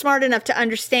never smart enough to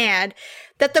understand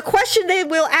that the question they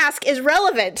will ask is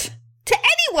relevant to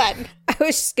anyone. I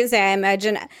was just going to say, I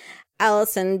imagine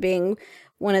Allison being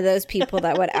one of those people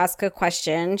that would ask a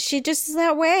question. She just is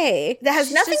that way. That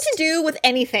has nothing to do with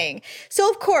anything. So,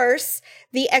 of course,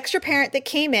 the extra parent that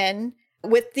came in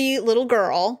with the little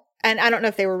girl, and I don't know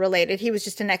if they were related, he was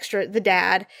just an extra, the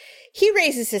dad, he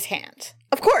raises his hand.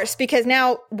 Of course, because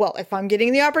now, well, if I'm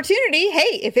getting the opportunity,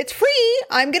 hey, if it's free,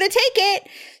 I'm going to take it.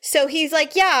 So he's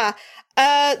like, yeah,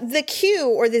 the Q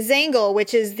or the Zangle,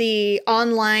 which is the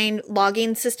online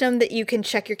logging system that you can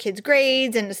check your kids'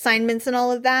 grades and assignments and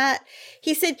all of that.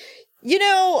 He said,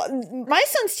 my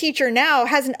son's teacher now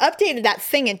hasn't updated that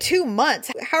thing in 2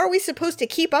 months. How are we supposed to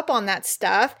keep up on that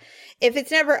stuff if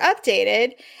it's never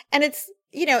updated? And it's,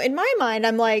 in my mind,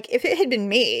 I'm like, if it had been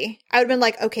me, I would have been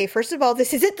like, okay, first of all,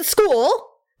 this isn't the school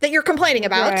that you're complaining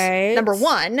about, number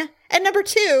 1. And number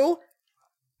 2,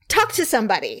 talk to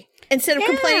somebody instead of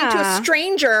complaining to a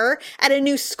stranger at a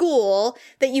new school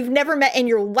that you've never met in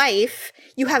your life.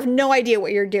 You have no idea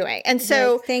what you're doing. And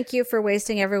so thank you for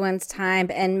wasting everyone's time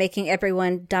and making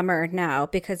everyone dumber now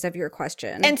because of your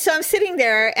question. And so I'm sitting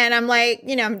there and I'm like,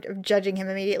 I'm judging him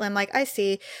immediately. I'm like, I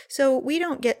see. So we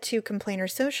don't get to complain or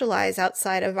socialize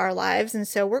outside of our lives. And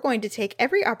so we're going to take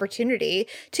every opportunity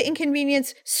to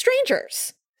inconvenience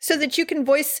strangers so that you can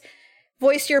voice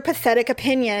your pathetic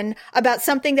opinion about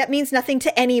something that means nothing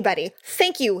to anybody.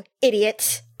 Thank you,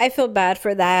 idiot. I feel bad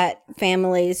for that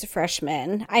family's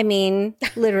freshman. I mean,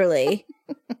 literally.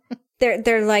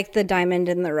 They're like the diamond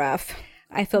in the rough.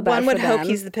 I feel bad for them. One would hope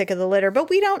he's the pick of the litter, but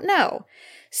we don't know.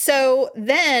 So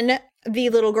then the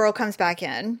little girl comes back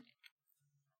in.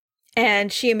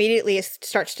 And she immediately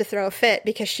starts to throw a fit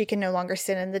because she can no longer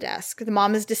sit in the desk. The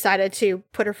mom has decided to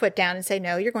put her foot down and say,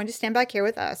 no, you're going to stand back here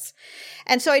with us.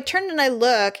 And so I turn and I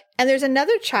look, and there's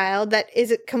another child that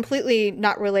is completely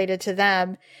not related to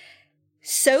them,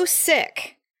 so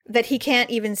sick that he can't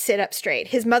even sit up straight.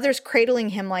 His mother's cradling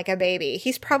him like a baby.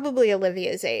 He's probably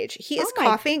Olivia's age. He is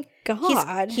coughing.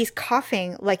 God. He's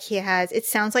coughing like he has, it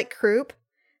sounds like croup,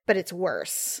 but it's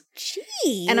worse.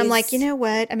 Jeez. And I'm like, you know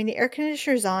what? I mean, the air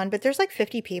conditioner's on, but there's like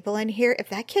 50 people in here. If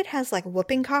that kid has like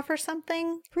whooping cough or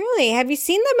something. Really? Have you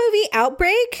seen the movie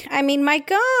Outbreak? I mean, my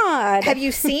God. Have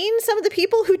you seen some of the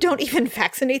people who don't even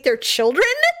vaccinate their children?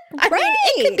 I mean,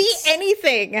 it could be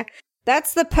anything.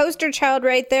 That's the poster child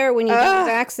right there when you don't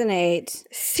vaccinate.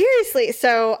 Seriously.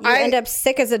 So I end up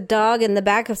sick as a dog in the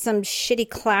back of some shitty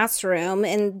classroom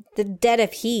in the dead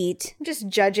of heat. I'm just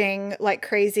judging like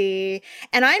crazy.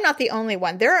 And I'm not the only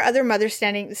one. There are other mothers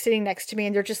sitting next to me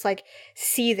and they're just like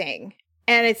seething.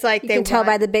 And it's like you can tell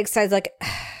by the big size, like...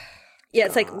 Yeah,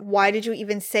 it's like, why did you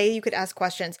even say you could ask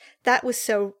questions? That was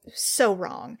so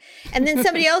wrong. And then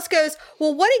somebody else goes,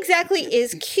 well, what exactly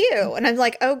is Q? And I'm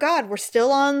like, oh God, we're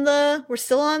still on the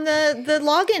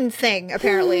login thing,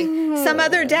 apparently. Some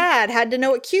other dad had to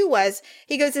know what Q was.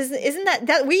 He goes, isn't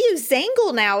that we use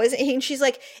Zangle now, isn't he? And she's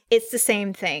like, it's the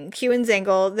same thing. Q and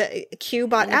Zangle, the Q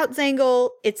bought out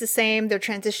Zangle. It's the same. They're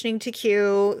transitioning to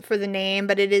Q for the name,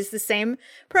 but it is the same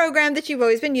program that you've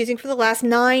always been using for the last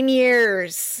 9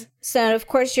 years. So, of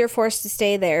course, you're forced to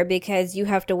stay there because you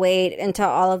have to wait until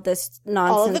all of this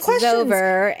nonsense is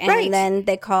over, and then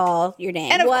they call your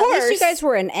name. And of course, at least you guys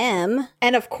were an M.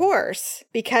 And of course,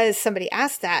 because somebody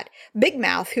asked that, Big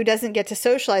Mouth, who doesn't get to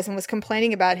socialize and was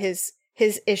complaining about his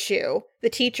issue, the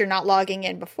teacher not logging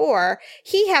in before,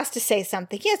 he has to say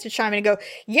something. He has to chime in and go,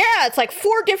 yeah, it's like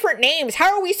 4 different names.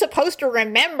 How are we supposed to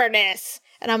remember this?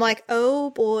 And I'm like,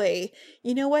 oh boy,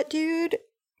 you know what, dude?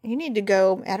 You need to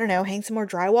go, I don't know, hang some more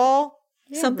drywall,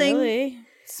 something. Really.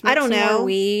 I don't know. More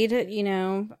weed, you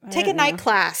know. Take a night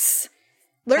class.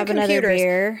 Learn Have computers. Another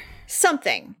beer.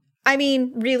 Something. I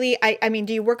mean, really, I mean,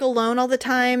 do you work alone all the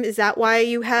time? Is that why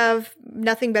you have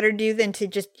nothing better to do than to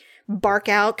just bark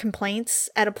out complaints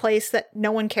at a place that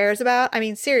no one cares about? I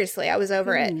mean, seriously, I was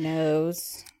over it. Who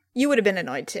knows? You would have been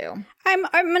annoyed too. I'm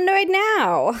annoyed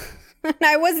now.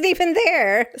 I wasn't even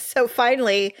there. So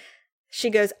finally,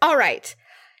 she goes, all right.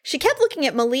 She kept looking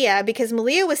at Malia because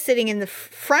Malia was sitting in the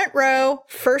front row,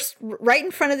 right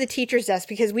in front of the teacher's desk,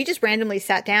 because we just randomly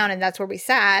sat down and that's where we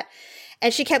sat.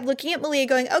 And she kept looking at Malia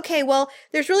going, okay, well,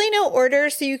 there's really no order,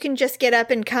 so you can just get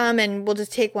up and come and we'll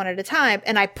just take one at a time.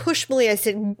 And I pushed Malia. I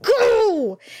said,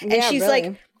 go! And she's really?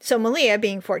 Like, so Malia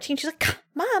being 14, she's like,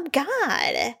 Mom,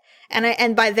 God.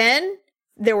 And by then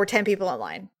there were 10 people in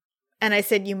line. And I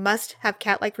said, you must have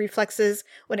cat-like reflexes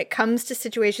when it comes to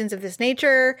situations of this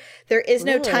nature. There is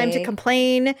no time to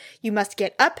complain. You must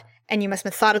get up and you must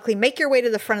methodically make your way to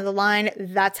the front of the line.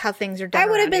 That's how things are done. I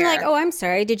would have been here. like, oh, I'm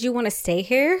sorry. Did you want to stay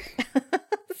here?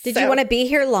 Did you want to be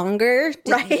here longer?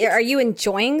 Right. Are you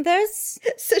enjoying this?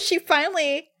 So she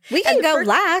finally... We can go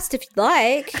last if you'd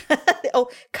like. Oh,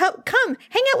 come,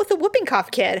 hang out with the whooping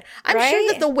cough kid. I'm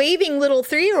sure that the waving little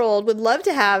 3-year-old would love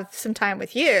to have some time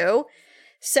with you.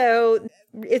 So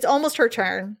it's almost her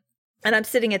turn. And I'm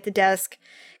sitting at the desk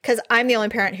because I'm the only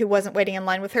parent who wasn't waiting in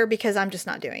line with her because I'm just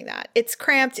not doing that. It's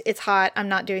cramped. It's hot. I'm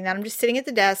not doing that. I'm just sitting at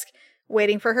the desk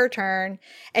waiting for her turn.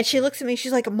 And she looks at me.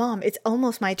 She's like, Mom, it's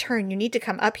almost my turn. You need to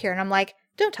come up here. And I'm like,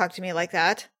 don't talk to me like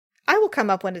that. I will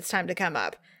come up when it's time to come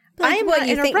up. Like, I am not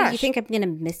in a rush. You think I'm going to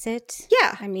miss it?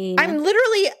 Yeah. I mean, I'm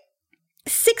literally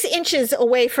 6 inches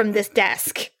away from this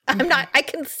desk. I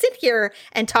can sit here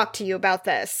and talk to you about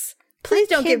this. Please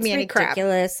don't give me any crap.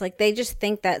 Ridiculous. Like, they just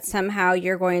think that somehow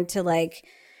you're going to, like,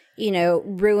 you know,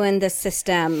 ruin the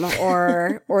system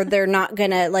or they're not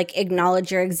going to, like,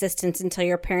 acknowledge your existence until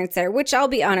your parents there, which I'll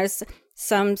be honest,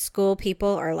 some school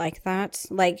people are like that.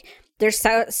 Like, they're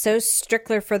so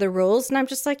stickler for the rules. And I'm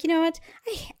just like, you know what?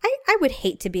 I would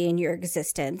hate to be in your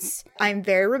existence. I'm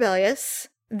very rebellious.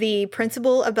 The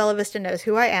principal of Bella Vista knows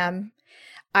who I am.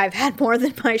 I've had more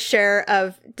than my share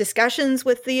of discussions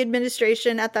with the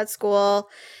administration at that school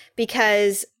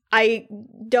because I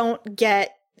don't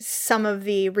get some of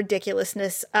the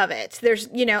ridiculousness of it. There's,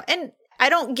 you know, and I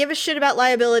don't give a shit about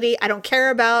liability. I don't care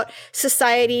about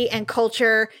society and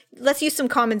culture. Let's use some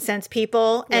common sense,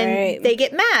 people. And they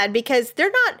get mad because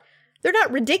they're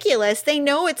not ridiculous. They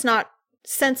know it's not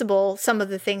sensible, some of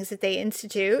the things that they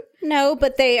institute. No,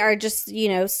 but they are just, you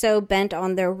know, so bent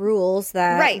on their rules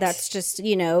that that's just,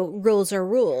 you know, rules are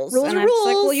rules. Rules and are I'm rules. just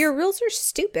like, well, your rules are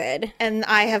stupid. And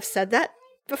I have said that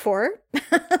before.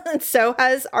 So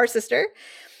has our sister.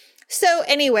 So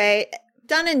anyway,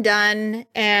 done and done.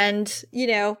 And, you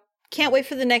know, can't wait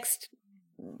for the next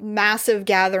massive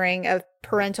gathering of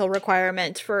parental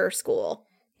requirement for school.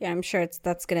 Yeah, I'm sure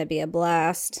that's going to be a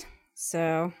blast.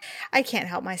 So I can't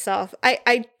help myself.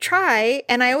 I try,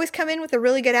 and I always come in with a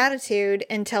really good attitude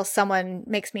until someone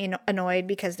makes me annoyed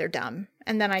because they're dumb.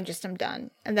 And then I just am done.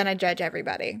 And then I judge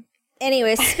everybody.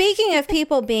 Anyway, speaking of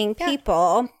people being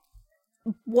people,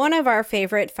 one of our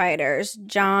favorite fighters,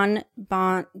 John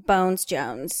Bones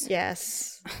Jones.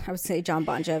 Yes. I would say John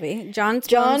Bon Jovi. John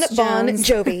Bon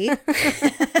Jovi.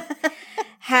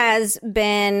 Has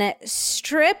been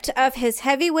stripped of his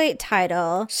heavyweight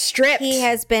title. Stripped. He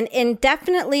has been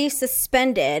indefinitely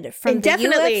suspended from the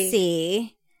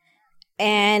UFC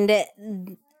and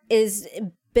is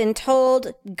been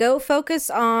told, go focus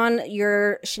on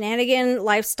your shenanigan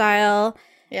lifestyle.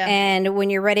 Yeah. And when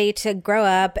you're ready to grow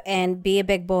up and be a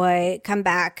big boy, come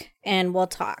back and we'll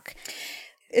talk.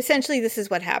 Essentially, this is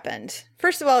what happened.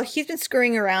 First of all, he's been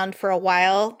screwing around for a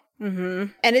while. Mm-hmm.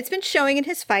 And it's been showing in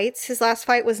his fights. His last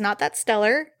fight was not that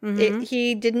stellar. Mm-hmm.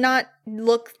 He did not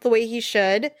look the way he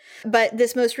should. But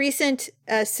this most recent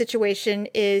situation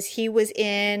is he was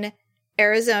in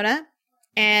Arizona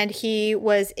and he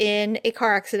was in a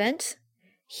car accident.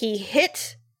 He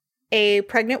hit a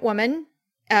pregnant woman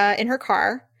in her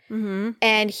car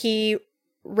and he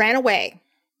ran away.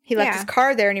 He left his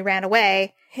car there and he ran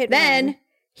away. Then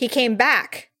he came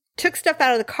back, took stuff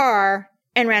out of the car,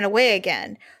 and ran away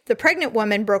again. The pregnant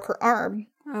woman broke her arm.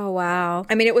 Oh, wow.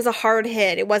 I mean, it was a hard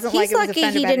hit. It wasn't like it was a fender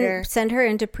bender. He's lucky he didn't send her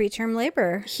into preterm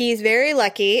labor. He's very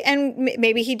lucky, and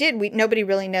maybe he did. Nobody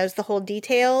really knows the whole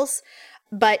details,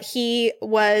 but he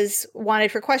was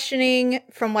wanted for questioning.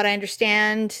 From what I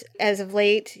understand, as of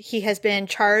late, he has been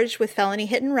charged with felony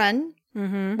hit and run,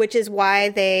 which is why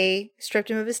they stripped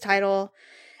him of his title.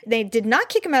 They did not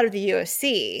kick him out of the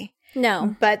UFC.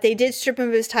 No. But they did strip him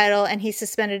of his title, and he's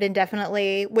suspended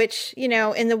indefinitely, which, you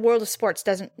know, in the world of sports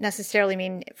doesn't necessarily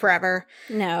mean forever.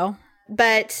 No.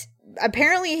 But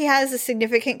apparently he has a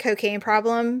significant cocaine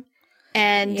problem,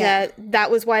 and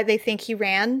that was why they think he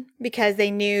ran, because they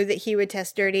knew that he would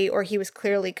test dirty, or he was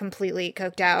clearly completely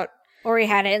coked out. Or he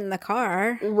had it in the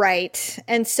car. Right.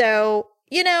 And so,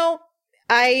 you know,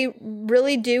 I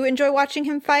really do enjoy watching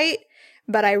him fight,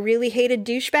 but I really hate a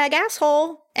douchebag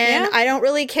asshole. And I don't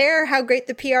really care how great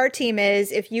the PR team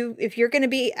is. If you're going to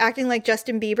be acting like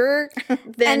Justin Bieber,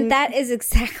 then... And that is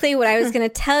exactly what I was going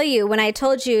to tell you. When I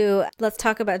told you, let's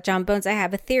talk about John Bones, I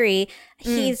have a theory.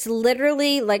 He's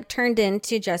literally like turned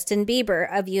into Justin Bieber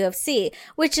of UFC,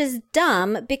 which is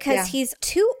dumb because he's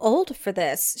too old for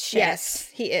this shit.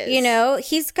 Yes, he is. You know,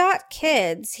 he's got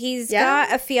kids. He's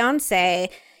got a fiance.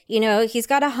 You know, he's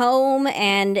got a home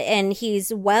and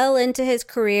he's well into his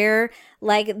career.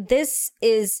 Like, this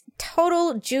is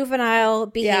total juvenile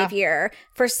behavior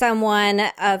for someone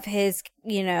of his,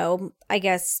 you know, I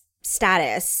guess,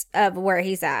 status of where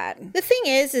he's at. The thing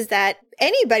is that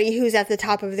anybody who's at the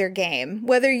top of their game,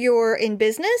 whether you're in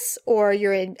business or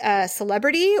you're a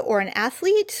celebrity or an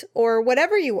athlete or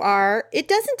whatever you are, it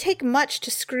doesn't take much to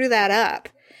screw that up.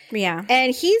 Yeah.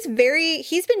 And he's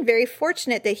been very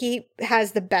fortunate that he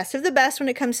has the best of the best when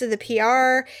it comes to the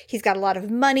PR. He's got a lot of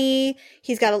money.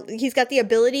 He's got the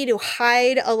ability to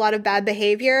hide a lot of bad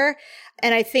behavior.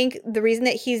 And I think the reason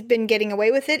that he's been getting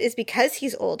away with it is because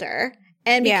he's older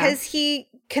and because he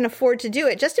can afford to do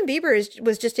it. Justin Bieber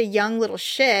was just a young little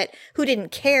shit who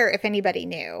didn't care if anybody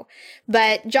knew.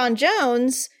 But John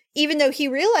Jones, even though he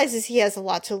realizes he has a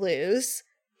lot to lose,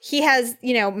 he has,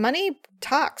 you know, money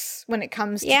talks when it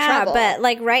comes to trouble. But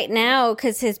like right now,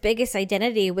 because his biggest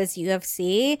identity was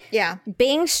UFC,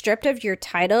 being stripped of your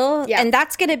title, and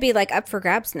that's going to be like up for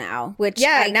grabs now, which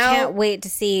I can't wait to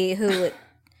see who...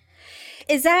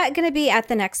 Is that going to be at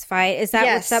the next fight? Is that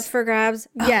what's up for grabs?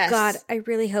 Yes. Oh, God, I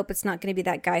really hope it's not going to be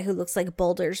that guy who looks like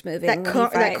boulders moving.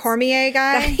 That Cormier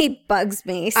guy? He bugs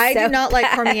me I do not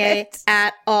like Cormier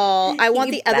at all. I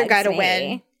want the other guy to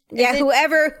win. Yeah,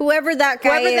 whoever that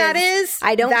guy is,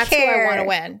 I don't that's care. Who I want to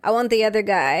win. I want the other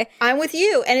guy. I'm with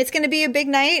you, and it's going to be a big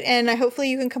night, and hopefully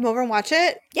you can come over and watch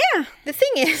it. Yeah. The thing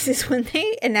is when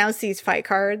they announce these fight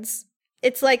cards,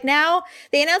 it's like now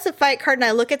they announce a fight card, and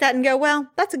I look at that and go,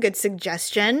 well, that's a good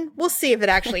suggestion. We'll see if it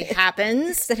actually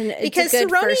happens. Because a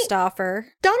good first offer.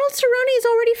 Donald Cerrone is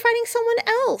already fighting someone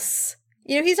else.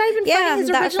 You know, he's not even fighting his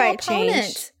original opponent.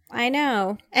 Changed. I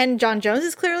know. And John Jones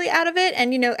is clearly out of it.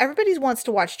 And, you know, everybody wants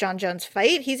to watch John Jones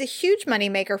fight. He's a huge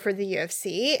moneymaker for the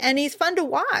UFC, and he's fun to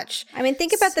watch. I mean,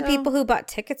 think about the people who bought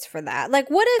tickets for that. Like,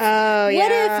 what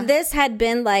if this had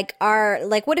been like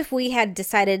what if we had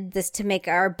decided this to make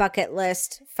our bucket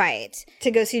list fight?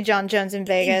 To go see John Jones in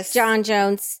Vegas. John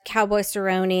Jones, Cowboy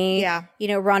Cerrone, you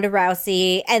know, Ronda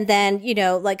Rousey, and then, you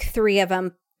know, like 3 of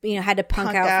them, you know, had to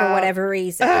punk out for whatever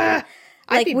reason.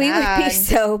 Like, we would be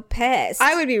so pissed.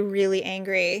 I would be really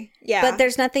angry. Yeah. But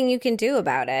there's nothing you can do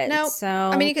about it. No. So,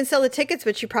 I mean, you can sell the tickets,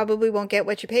 but you probably won't get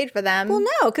what you paid for them. Well,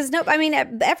 no, because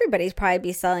everybody's probably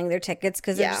be selling their tickets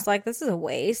because they're just like, this is a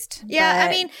waste. Yeah.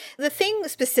 I mean, the thing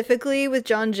specifically with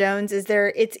John Jones is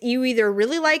it's you either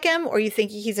really like him or you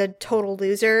think he's a total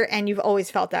loser, and you've always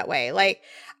felt that way. Like,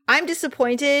 I'm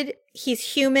disappointed. He's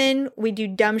human. We do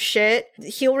dumb shit.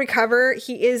 He'll recover.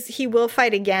 He will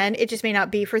fight again. It just may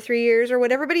not be for 3 years or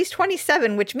whatever, but he's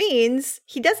 27, which means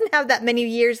he doesn't have that many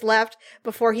years left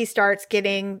before he starts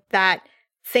getting that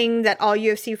thing that all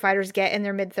UFC fighters get in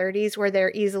their mid-30s where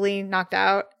they're easily knocked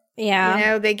out. Yeah. You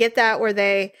know, they get that where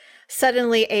they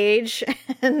suddenly age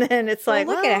and then it's like,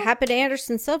 look at it. Happened to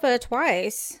Anderson Silva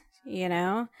twice. You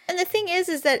know, and the thing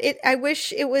is that I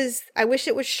wish it was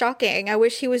shocking. I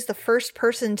wish he was the first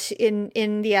person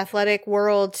in the athletic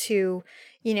world to,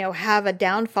 you know, have a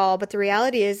downfall. But the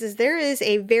reality is there is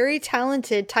a very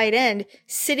talented tight end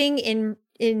sitting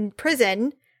in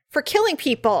prison for killing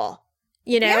people.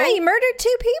 You know, yeah, he murdered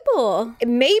 2 people,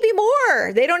 maybe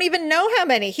more. They don't even know how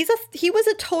many. He was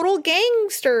a total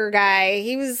gangster guy.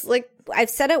 He was like,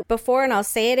 I've said it before, and I'll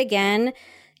say it again.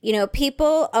 You know,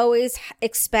 people always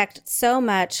expect so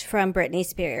much from Britney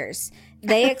Spears.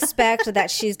 They expect that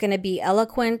she's going to be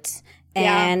eloquent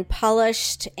and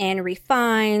polished and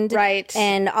refined. Right.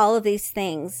 And all of these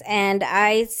things. And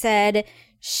I said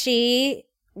she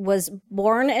was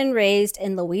born and raised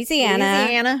in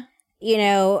Louisiana. You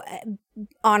know,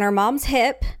 on her mom's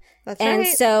hip. That's and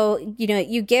right. so, you know,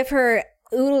 you give her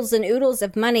oodles and oodles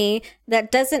of money.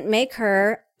 That doesn't make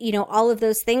her, you know, all of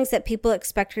those things that people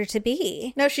expect her to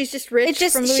be. No, she's just rich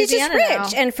from Louisiana. She's just rich now.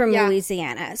 and from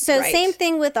Louisiana. So Right. same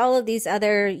thing with all of these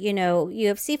other, you know,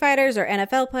 UFC fighters or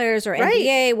NFL players or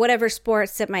NBA, whatever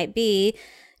sports it might be.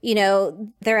 You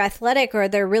know, they're athletic or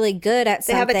they're really good at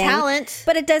something. They have a talent.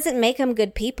 But it doesn't make them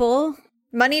good people.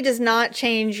 Money does not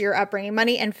change your upbringing.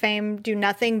 Money and fame do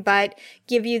nothing but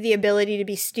give you the ability to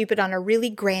be stupid on a really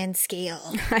grand scale.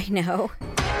 I know.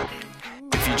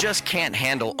 If you just can't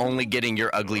handle only getting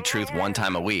your ugly truth one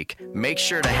time a week, make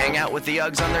sure to hang out with the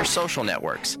Uggs on their social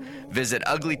networks. Visit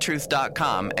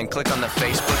uglytruth.com and click on the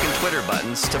Facebook and Twitter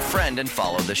buttons to friend and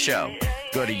follow the show.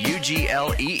 Go to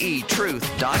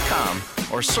ugleetruth.com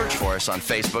or search for us on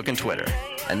Facebook and Twitter.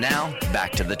 And now,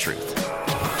 back to the truth.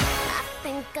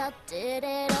 I did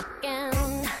it again.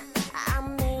 I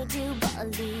made you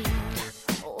believe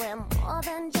we're more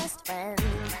than just friends.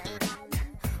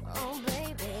 Oh,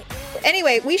 baby.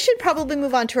 Anyway, we should probably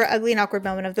move on to our ugly and awkward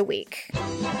moment of the week.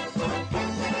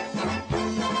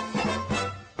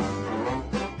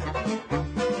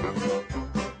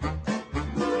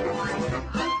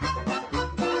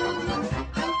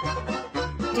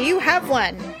 Do you have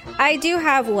one? I do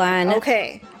have one.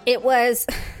 Okay. It was,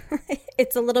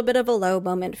 it's a little bit of a low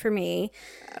moment for me.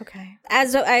 Okay.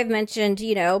 As I've mentioned,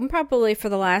 you know, probably for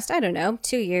the last,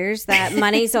 2 years, that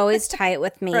money's always tight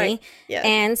with me. Right. Yes.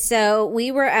 And so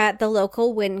we were at the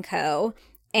local Winco,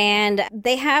 and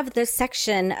they have this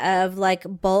section of like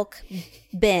bulk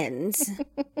bins.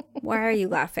 Why are you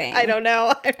laughing? I don't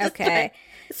know. Okay.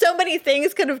 So many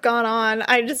things could have gone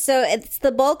on. So it's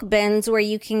the bulk bins where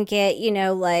you can get, you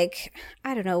know, like,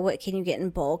 I don't know, what can you get in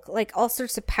bulk? Like all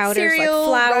sorts of powders,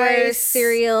 cereal, like flour, rice,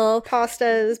 cereal,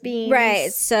 pastas, beans.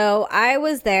 Right. So I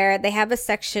was there. They have a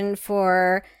section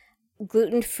for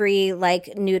gluten-free,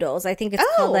 like noodles. I think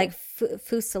it's called like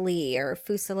fusilli or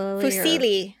fusilli.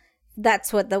 Fusilli.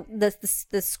 That's what the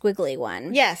squiggly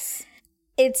one. Yes.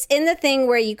 It's in the thing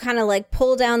where you kind of like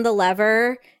pull down the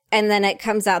lever and then it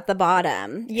comes out the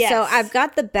bottom. Yes. So I've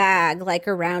got the bag like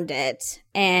around it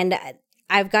and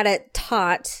I've got it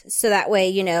taut so that way,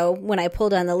 you know, when I pull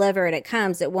down the lever and it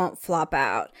comes, it won't flop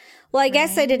out. Well, I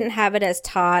guess I didn't have it as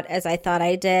taut as I thought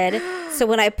I did. So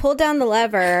when I pulled down the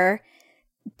lever,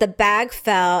 the bag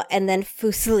fell and then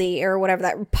fusilli or whatever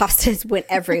that pasta is went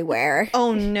everywhere.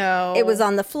 Oh no. It was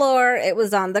on the floor. It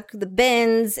was on the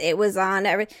bins. It was on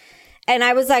everything. And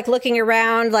I was like looking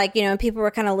around, like, you know, and people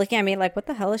were kind of looking at me like, what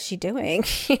the hell is she doing?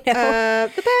 You know?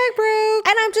 The bag broke.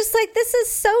 And I'm just like, this is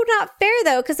so not fair,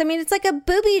 though, because I mean, it's like a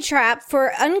booby trap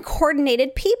for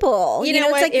uncoordinated people. You know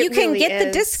it's what? like It you can really get the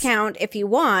is. discount if you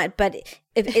want, but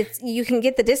if it's you can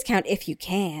get the discount if you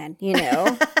can, you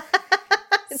know.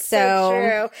 So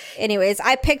true. Anyways,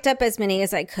 I picked up as many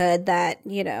as I could that,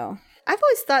 you know. I've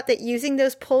always thought that using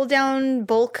those pull down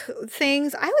bulk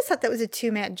things, I always thought that was a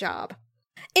 2-man job.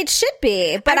 It should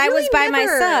be, but I was by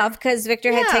myself because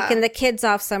Victor had Yeah. taken the kids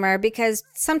off summer because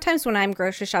sometimes when I'm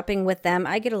grocery shopping with them,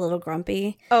 I get a little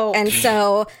grumpy. Oh, and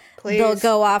so please. they'll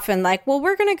go off and like, well,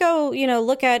 we're going to go, you know,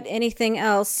 look at anything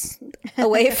else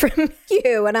away from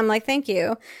you. And I'm like, thank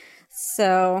you.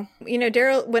 So, you know,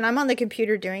 Daryl, when I'm on the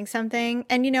computer doing something,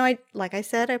 and you know, like I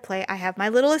said, I have my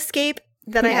little escape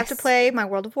that I have to Yes. play, my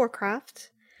World of Warcraft.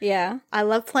 yeah. I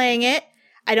love playing it.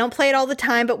 I don't play it all the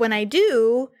time, but when I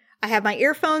do, I have my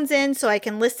earphones in so I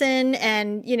can listen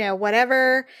and, you know,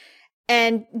 whatever.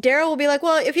 And Daryl will be like,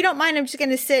 well, if you don't mind, I'm just going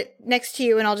to sit next to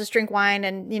you and I'll just drink wine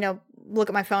and, you know, look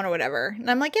at my phone or whatever. And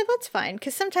I'm like, yeah, that's fine.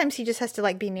 Because sometimes he just has to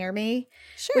like be near me.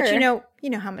 Sure. Which, you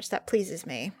know how much that pleases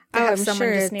me. To have I'm someone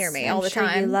sure just near me all I'm the sure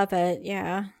time. You love it.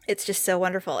 Yeah. It's just so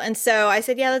wonderful. And so I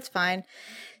said, yeah, that's fine.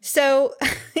 So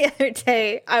the other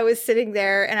day I was sitting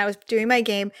there and I was doing my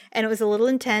game and it was a little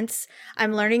intense.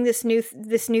 I'm learning this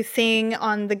new thing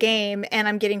on the game and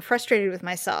I'm getting frustrated with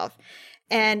myself.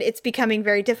 And it's becoming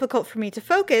very difficult for me to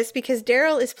focus because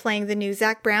Daryl is playing the new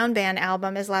Zac Brown Band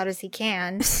album as loud as he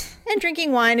can and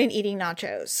drinking wine and eating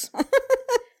nachos.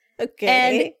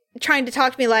 Okay. And trying to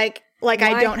talk to me like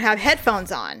I don't have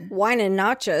headphones on. Wine and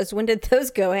nachos. When did those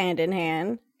go hand in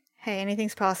hand? Hey,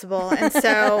 anything's possible. And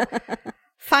so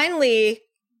finally,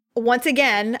 once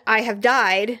again, I have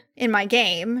died in my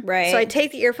game. Right. So I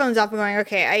take the earphones off and going,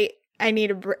 okay, I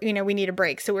need we need a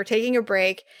break. So we're taking a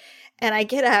break and I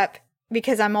get up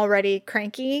because I'm already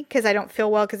cranky because I don't feel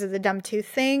well because of the dumb tooth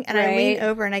thing. And I lean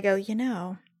over and I go, you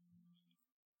know,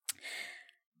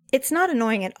 It's not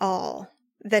annoying at all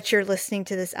that you're listening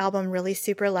to this album really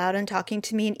super loud and talking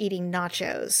to me and eating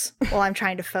nachos while I'm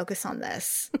trying to focus on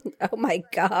this. Oh my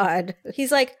God.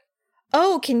 He's like,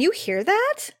 oh, can you hear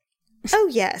that? Oh,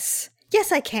 yes.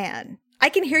 Yes, I can. I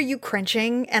can hear you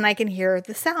crunching and I can hear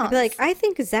the sounds. I'd be like, I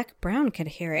think Zach Brown could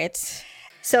hear it.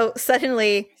 So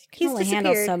suddenly He's he's only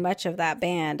handle disappeared. so much of that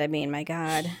band. I mean, my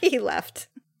God. He left.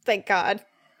 Thank God.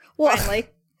 Well, Finally.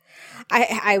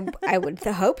 I would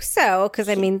hope so, because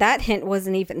I mean that hint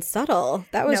wasn't even subtle.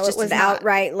 That was No, it just was an not.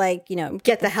 outright like, you know,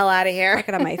 Get the hell out of here. fuck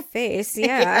it on my face.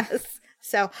 Yeah. Yes.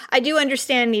 So I do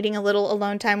understand needing a little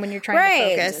alone time when you're trying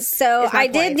to focus. So is my I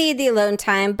did point. need the alone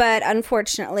time, but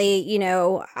unfortunately, you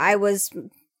know, I was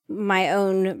my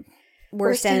own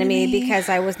worst enemy because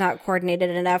I was not coordinated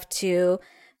enough to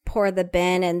pour the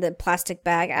bin and the plastic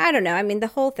bag. I don't know. I mean, the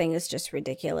whole thing is just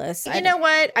ridiculous. You know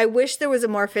what? I wish there was a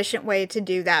more efficient way to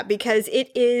do that because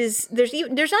there's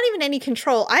not even any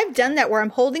control. I've done that where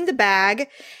I'm holding the bag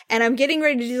and I'm getting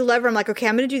ready to do the lever. I'm like, okay,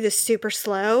 I'm going to do this super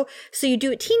slow. So you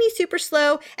do it teeny super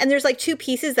slow and there's like two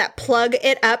pieces that plug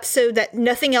it up so that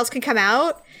nothing else can come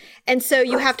out. And so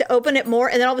you have to open it more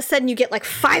and then all of a sudden you get like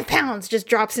 5 pounds just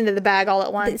drops into the bag all at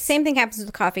The once. same thing happens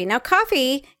with coffee. Now,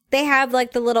 coffee, they have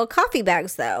like the little coffee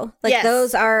bags though. Like Yes.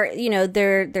 those are, you know,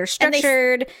 they're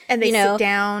structured and they you know, sit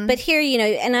down. But here, you know,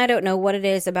 and I don't know what it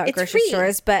is about It's grocery free.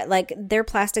 stores, but like their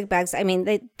plastic bags, I mean,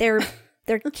 they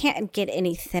can't get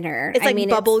any thinner. It's like I mean,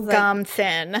 bubble it's like- gum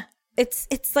thin. It's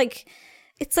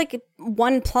like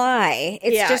one ply.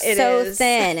 It's Yeah, just it so is.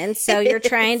 thin. And so you're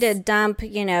trying to dump,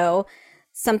 you know,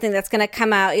 something that's going to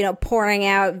come out, you know, pouring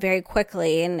out very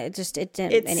quickly. And it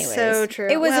didn't. It's anyways. so true.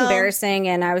 It was Well- embarrassing.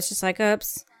 And I was just like,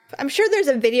 oops. I'm sure there's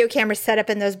a video camera set up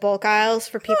in those bulk aisles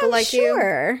for people like you.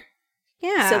 Sure.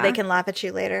 Yeah. So they can laugh at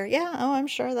you later. Yeah. Oh, I'm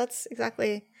sure that's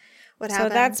exactly what So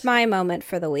happened. that's my moment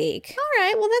for the week. all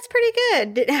right. Well, that's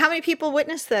pretty good. How many people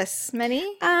witnessed this?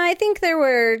 Many? I think there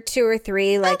were 2 or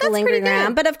 3 like that's lingering pretty good.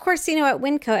 around. But of course, you know, at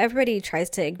Winco, everybody tries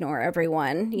to ignore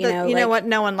everyone. You know, you know like- what?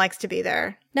 No one likes to be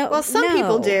there. No, Well, some no.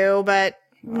 people do, but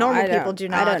normal I don't- people do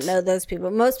not. I don't know those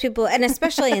people. Most people, and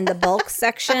especially in the bulk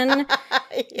section,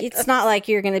 it's not like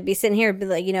you're going to be sitting here and be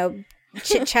like, you know,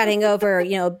 chit-chatting over,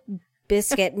 you know,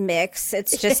 biscuit mix.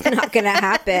 It's just not going to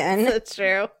happen. That's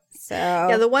true. So,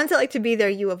 Yeah, the ones that like to be there,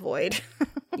 you avoid.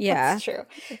 yeah. That's true.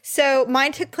 So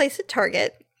mine took place at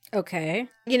Target. Okay.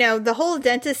 You know, the whole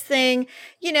dentist thing,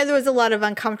 you know, there was a lot of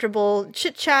uncomfortable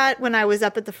chit chat when I was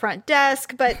up at the front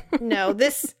desk, but no,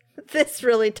 this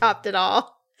really topped it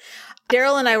all.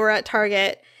 Daryl and I were at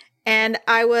Target and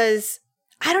I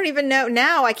don't even know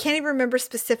now. I can't even remember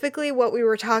specifically what we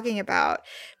were talking about,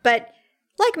 but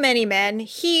like many men,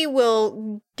 he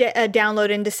will download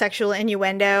into sexual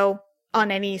innuendo on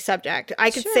any subject.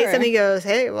 I could say Sure. something, he goes,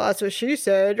 hey, well, that's what she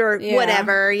said, or Yeah.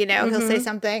 whatever, you know, he'll say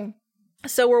something.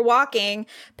 So we're walking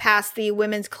past the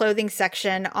women's clothing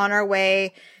section on our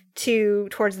way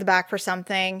towards the back for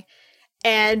something.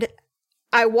 And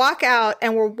I walk out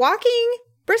and we're walking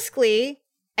briskly.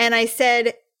 And I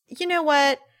said, you know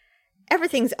what?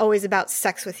 Everything's always about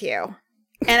sex with you.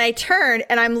 And I turned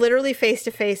and I'm literally face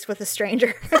to face with a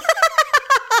stranger.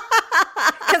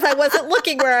 Because I wasn't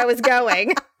looking where I was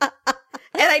going.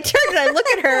 And I turned and I look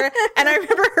at her and I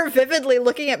remember her vividly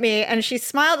looking at me and she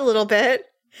smiled a little bit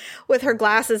with her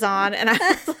glasses on. And I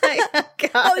was like, oh,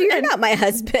 God. Oh, you're not my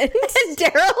husband. And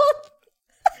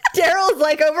Daryl's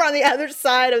like over on the other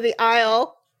side of the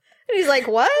aisle. And he's like,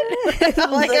 what?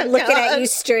 I'm like, oh, Looking God. at you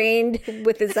strained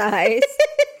with his eyes.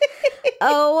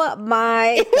 Oh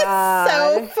my God.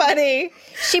 So funny.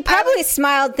 She probably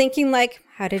smiled thinking like,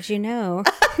 how did you know?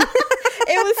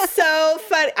 It was so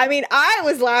funny. I mean, I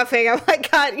was laughing. I'm like,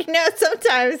 God, you know,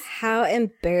 sometimes How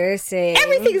embarrassing.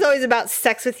 everything's always about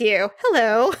sex with you.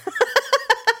 Hello.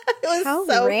 It was How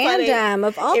so random funny.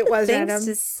 of all It the was things random.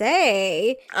 to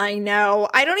say. I know.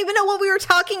 I don't even know what we were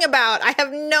talking about. I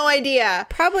have no idea.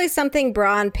 Probably something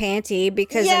bra and panty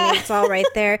because I Yeah. mean it's all right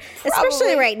there. Especially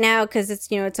Probably. right now because it's,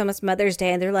 you know, it's almost Mother's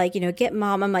Day and they're like, you know, get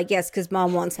mom. I'm like, yes, because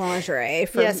mom wants lingerie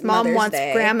for Yes, mom Mother's wants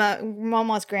Day. Mom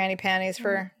wants granny panties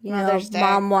for You know, Mother's Day.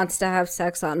 mom wants to have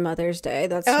sex on Mother's Day.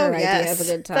 That's her idea of a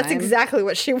good time. That's exactly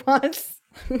what she wants.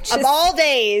 Of all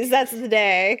days, that's the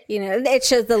day. You know, it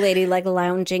shows the lady like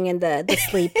lounging in the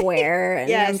sleepwear, and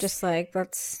Yes. I'm just like,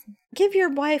 that's Give your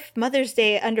wife Mother's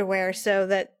Day underwear so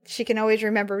that she can always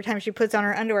remember every time she puts on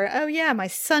her underwear. Oh yeah, my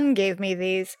son gave me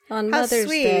these. on How Mother's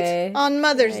sweet. Day. On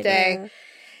Mother's Right, Day.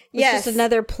 It's Yes. just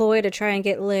another ploy to try and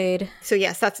get laid. So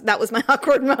yes, that was my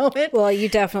awkward moment. Well, you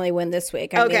definitely win this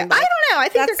week. I Okay, mean, like, I don't know. I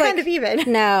think they're that's kind like- of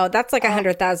even. No, that's like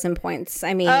 100,000 points.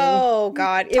 I mean, Oh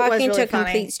God, it was talking really to a funny.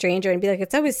 complete stranger and be like,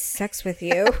 "It's always sex with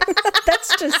you."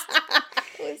 That's just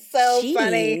It was so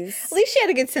funny. Jeez. At least she had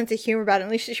a good sense of humor about it. At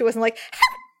least she wasn't like,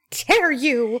 how dare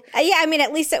you? Yeah, I mean,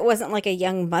 at least it wasn't like a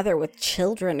young mother with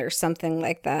children or something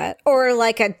like that. Or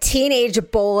like a teenage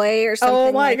boy or something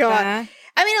Oh my like God. that.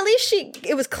 I mean, at least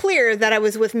it was clear that I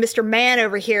was with Mr. Man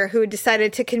over here who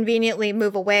decided to conveniently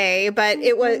move away. But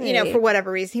it was, for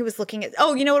whatever reason, he was looking at,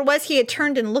 you know what it was? He had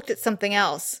turned and looked at something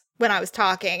else when I was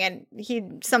talking, and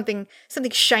something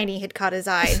shiny had caught his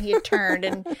eye, and he had turned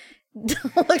and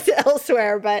looked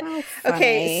elsewhere. But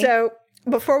okay, so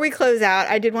before we close out,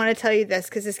 I did want to tell you this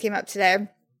because this came up today.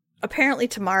 Apparently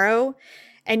tomorrow,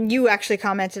 and you actually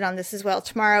commented on this as well,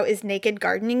 tomorrow is Naked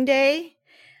Gardening Day.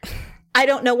 I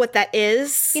don't know what that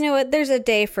is. You know what? There's a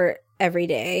day for every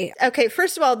day. Okay,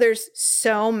 first of all, there's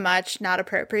so much not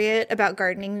appropriate about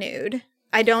gardening nude.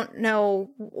 I don't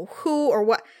know who or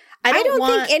what. I don't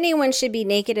think anyone should be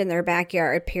naked in their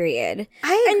backyard, period.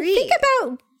 I agree. And think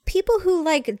about people who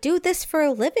like do this for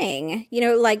a living,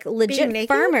 like legit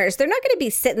farmers. They're not going to be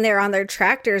sitting there on their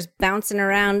tractors bouncing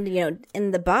around,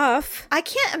 in the buff.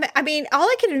 I mean, all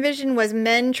I could envision was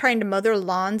men trying to mow their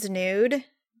lawns nude.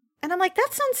 And I'm like, that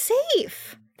sounds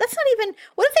safe. That's not even,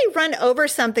 what if they run over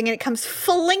something and it comes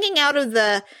flinging out of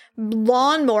the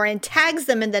lawnmower and tags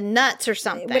them in the nuts or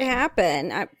something? It would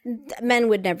happen. Men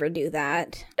would never do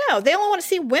that. No, they only want to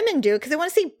see women do it because they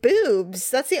want to see boobs.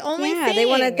 That's the only thing. They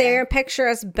want to picture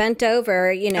us bent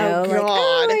over, Oh,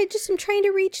 God. I'm trying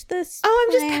to reach this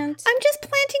I'm just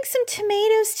planting some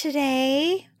tomatoes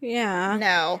today. Yeah.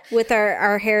 No. With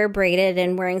our hair braided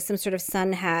and wearing some sort of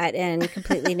sun hat and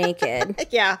completely naked.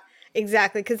 Yeah.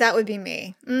 Exactly, because that would be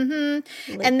me.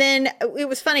 Mm-hmm. And then it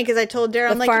was funny because I told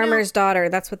Daryl, I'm like, farmer's daughter.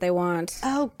 That's what they want.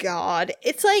 Oh God,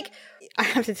 it's like, I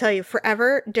have to tell you,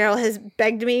 forever Daryl has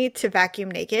begged me to vacuum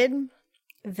naked.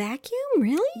 Vacuum,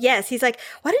 really? Yes, he's like,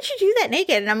 why don't you do that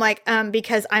naked? And I'm like,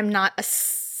 because I'm not a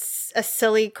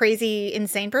silly, crazy,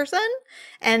 insane person,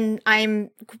 and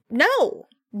I'm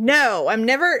I'm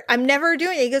never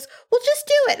doing it. He goes, well, just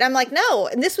do it. And I'm like, no.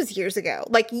 And this was years ago.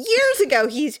 Like years ago,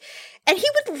 and he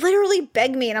would literally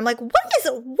beg me. And I'm like, what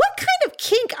kind of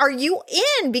kink are you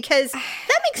in? Because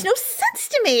that makes no sense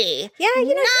to me. Yeah, he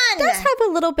None. does have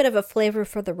a little bit of a flavor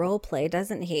for the role play,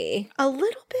 doesn't he? A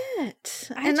little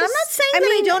bit. I'm not saying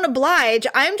I don't oblige.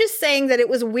 I'm just saying that it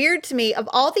was weird to me of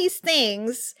all these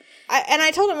things. And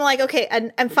I told him, like, okay,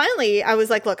 and finally I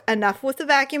was like, look, enough with the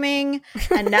vacuuming,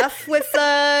 enough with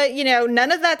the,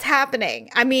 none of that's happening.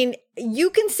 I mean,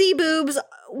 you can see boobs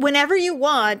whenever you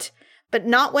want, but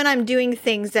not when I'm doing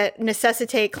things that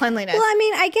necessitate cleanliness. Well, I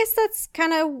mean, I guess that's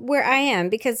kind of where I am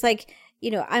because, like,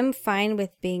 I'm fine with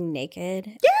being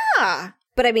naked. Yeah.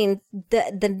 But I mean,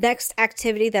 the next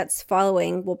activity that's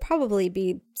following will probably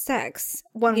be sex.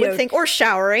 One would think, or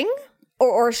showering.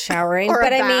 Or showering. Or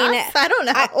but a I mean, bath. I don't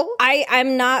know.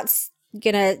 I'm not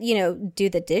gonna, do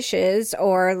the dishes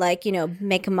or like,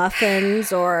 make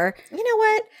muffins or. You know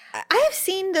what? I have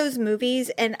seen those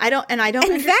movies and I don't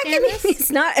understand vacuuming this.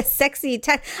 is not a sexy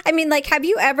task. I mean, like, have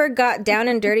you ever got down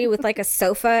and dirty with like a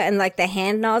sofa and like the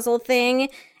hand nozzle thing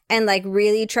and like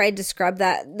really tried to scrub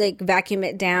that, like vacuum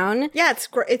it down? Yeah,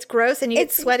 it's gross and you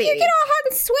get sweaty. You get all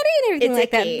hot and sweaty and everything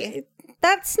It's like icky. that.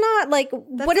 That's not like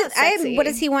what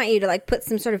does he want you to like put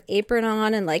some sort of apron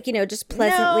on and like just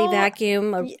pleasantly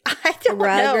vacuum a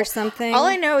rug know. or something? All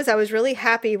I know is I was really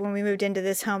happy when we moved into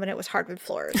this home and it was hardwood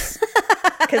floors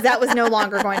because that was no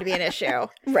longer going to be an issue.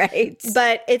 Right.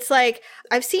 But it's like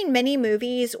I've seen many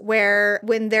movies where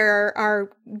when there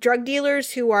are drug dealers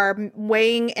who are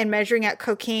weighing and measuring out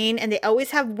cocaine and they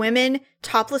always have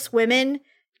topless women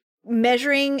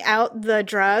measuring out the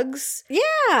drugs. Yeah.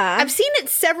 I've seen it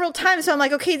several times. So I'm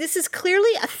like, okay, this is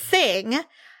clearly a thing.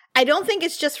 I don't think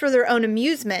it's just for their own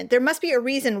amusement. There must be a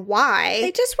reason why.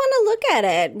 They just want to look at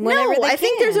it whenever they I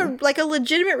think can. there's a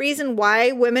legitimate reason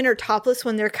why women are topless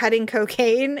when they're cutting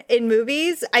cocaine in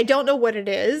movies. I don't know what it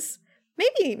is.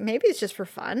 Maybe it's just for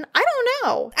fun. I don't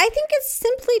know. I think it's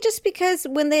simply just because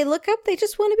when they look up, they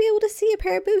just want to be able to see a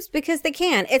pair of boobs because they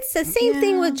can. It's the same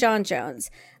thing with John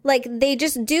Jones. Like, they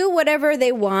just do whatever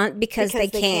they want because they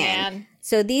can.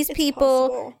 So these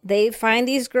people, they find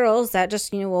these girls that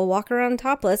just, will walk around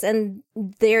topless and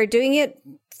they're doing it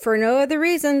for no other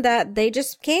reason that they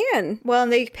just can. Well,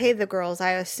 and they pay the girls,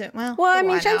 I assume. Well, I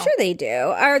mean, I'm sure they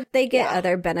do. Or they get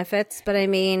other benefits. But I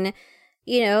mean,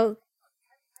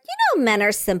 men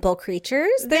are simple creatures.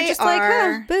 They're just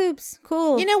like, boobs,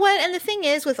 cool. You know what? And the thing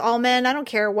is, with all men, I don't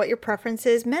care what your preference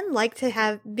is, men like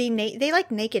to they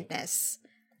like nakedness.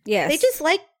 Yes. They just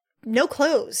like no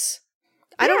clothes.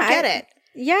 I don't get it.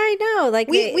 Yeah, I know. Like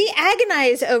we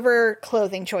agonize over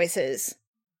clothing choices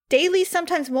daily,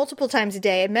 sometimes multiple times a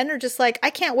day, and men are just like,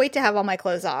 I can't wait to have all my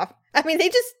clothes off. I mean, they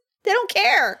just They don't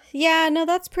care. Yeah, no,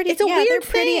 that's pretty. It's a they're weird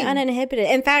pretty thing. uninhibited.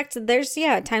 In fact, there's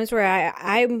times where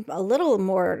I'm a little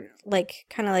more like,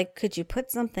 kind of like, could you put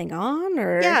something on,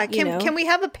 or Yeah, can we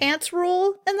have a pants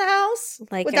rule in the house?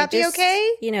 Like, would that be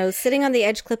okay? Sitting on the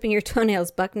edge clipping your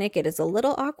toenails buck naked is a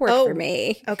little awkward for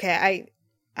me. Okay,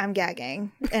 I'm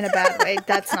gagging in a bad way.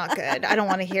 That's not good. I don't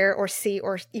want to hear or see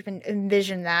or even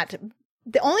envision that.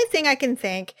 The only thing I can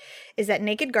think is that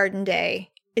Naked Garden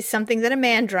Day is something that a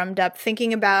man drummed up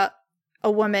thinking about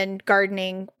a woman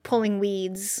gardening, pulling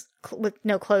weeds with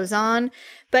no clothes on.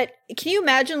 But can you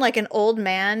imagine like an old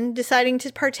man deciding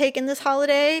to partake in this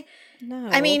holiday? No.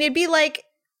 I mean, it'd be like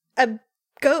a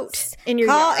goat in your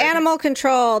Call yard. animal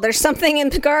control. There's something in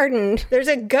the garden. There's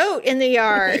a goat in the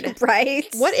yard. Right?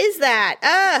 What is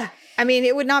that? I mean,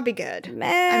 it would not be good.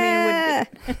 Meh.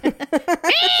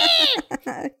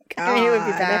 I mean, it would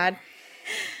be bad.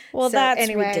 Well, So, that's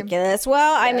anyway, ridiculous.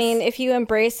 Well, I yes. mean, if you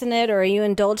embrace in it or you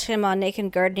indulge him on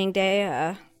Naked Gardening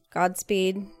Day,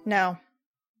 Godspeed. No.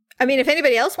 I mean, if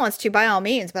anybody else wants to, by all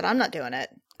means, but I'm not doing it.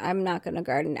 I'm not going to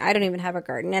garden. I don't even have a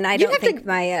garden, and I You don't have think to-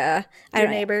 my Your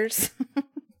neighbors.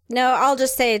 No, I'll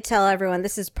just tell everyone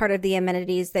this is part of the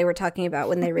amenities they were talking about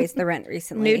when they raised the rent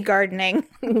recently. Nude gardening.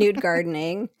 Nude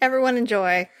gardening. Everyone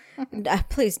enjoy.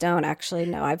 Please don't. Actually,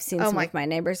 no. I've seen some of my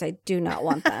neighbors. I do not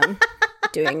want them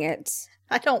doing it.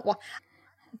 I don't want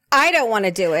I don't want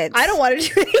to do it. to do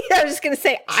it. I was just going to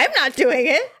say, I'm not doing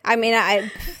it. I mean,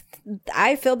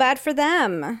 I feel bad for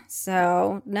them.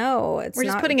 So no, it's We're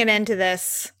just not, putting an end to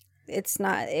this. It's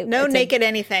not. No it's naked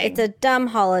anything. It's a dumb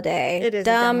holiday. It is a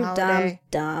dumb holiday.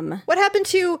 dumb. What happened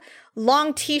to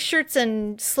long t-shirts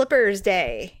and slippers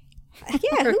day?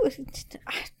 Yeah,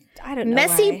 I don't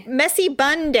know. Messy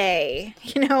bun day.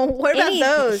 What about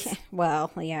those? Well,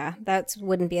 yeah, that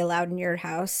wouldn't be allowed in your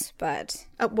house, but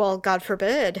Well, God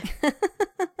forbid.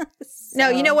 No,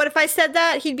 you know what? If I said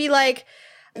that, he'd be like,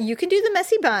 you can do the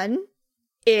messy bun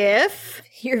if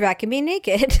you're vacuuming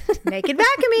naked. naked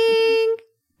vacuuming.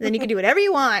 Then you can do whatever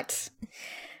you want.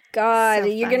 God, So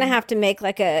you're funny. gonna have to make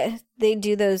they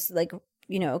do those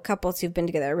couples who've been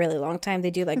together a really long time. They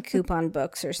do like coupon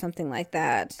books or something like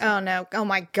that. Oh, no. Oh,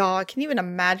 my God. Can you even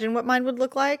imagine what mine would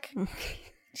look like?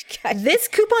 This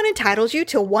coupon entitles you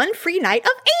to 1 free night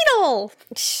of anal.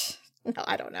 No,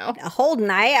 I don't know. A whole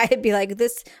night, I'd be like,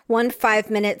 this 1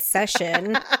 5-minute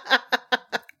session.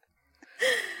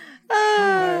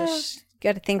 Gosh.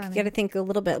 Gotta think a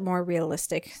little bit more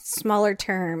realistic, smaller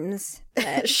terms.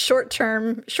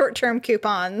 Short-term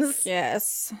coupons.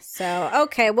 Yes. So,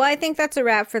 okay. Well, I think that's a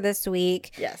wrap for this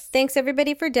week. Yes. Thanks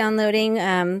everybody for downloading.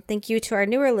 Thank you to our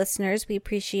newer listeners. We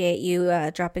appreciate you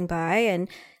dropping by and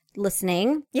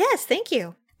listening. Yes, thank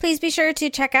you. Please be sure to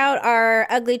check out our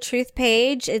Ugly Truth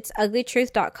page. It's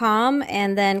uglytruth.com,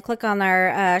 and then click on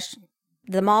our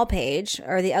the mall page,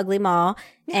 or the Ugly Mall,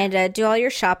 and do all your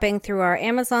shopping through our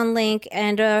Amazon link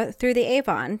and through the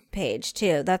Avon page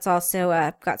too. That's also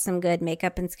got some good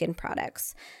makeup and skin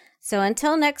products. So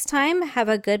until next time, have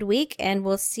a good week, and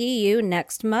we'll see you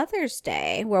next Mother's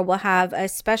Day, where we'll have a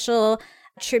special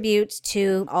tribute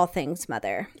to all things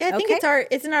mother. Yeah, I think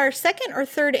isn't our second or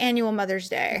third annual Mother's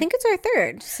Day? I think it's our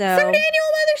third. So Third annual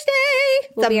Mother's Day.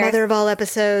 Will be The our- mother of all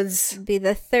episodes. be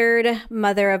the third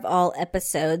mother of all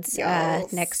episodes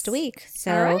Yes. next week.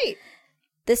 So All right.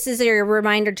 this is your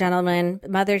reminder, gentlemen.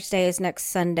 Mother's Day is next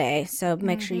Sunday, so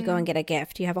make sure you go and get a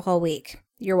gift. You have a whole week.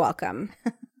 You're welcome.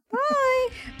 Bye.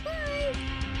 Bye.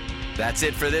 That's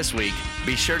it for this week.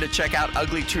 Be sure to check out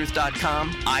uglytruth.com,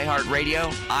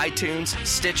 iHeartRadio, iTunes,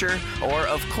 Stitcher, or,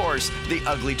 of course, the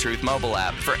Ugly Truth mobile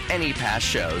app for any past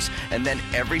shows. And then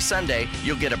every Sunday,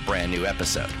 you'll get a brand new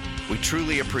episode. We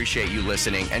truly appreciate you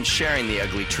listening and sharing the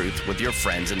Ugly Truth with your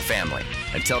friends and family.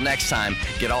 Until next time,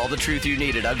 get all the truth you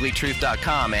need at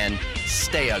uglytruth.com and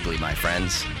stay ugly, my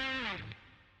friends.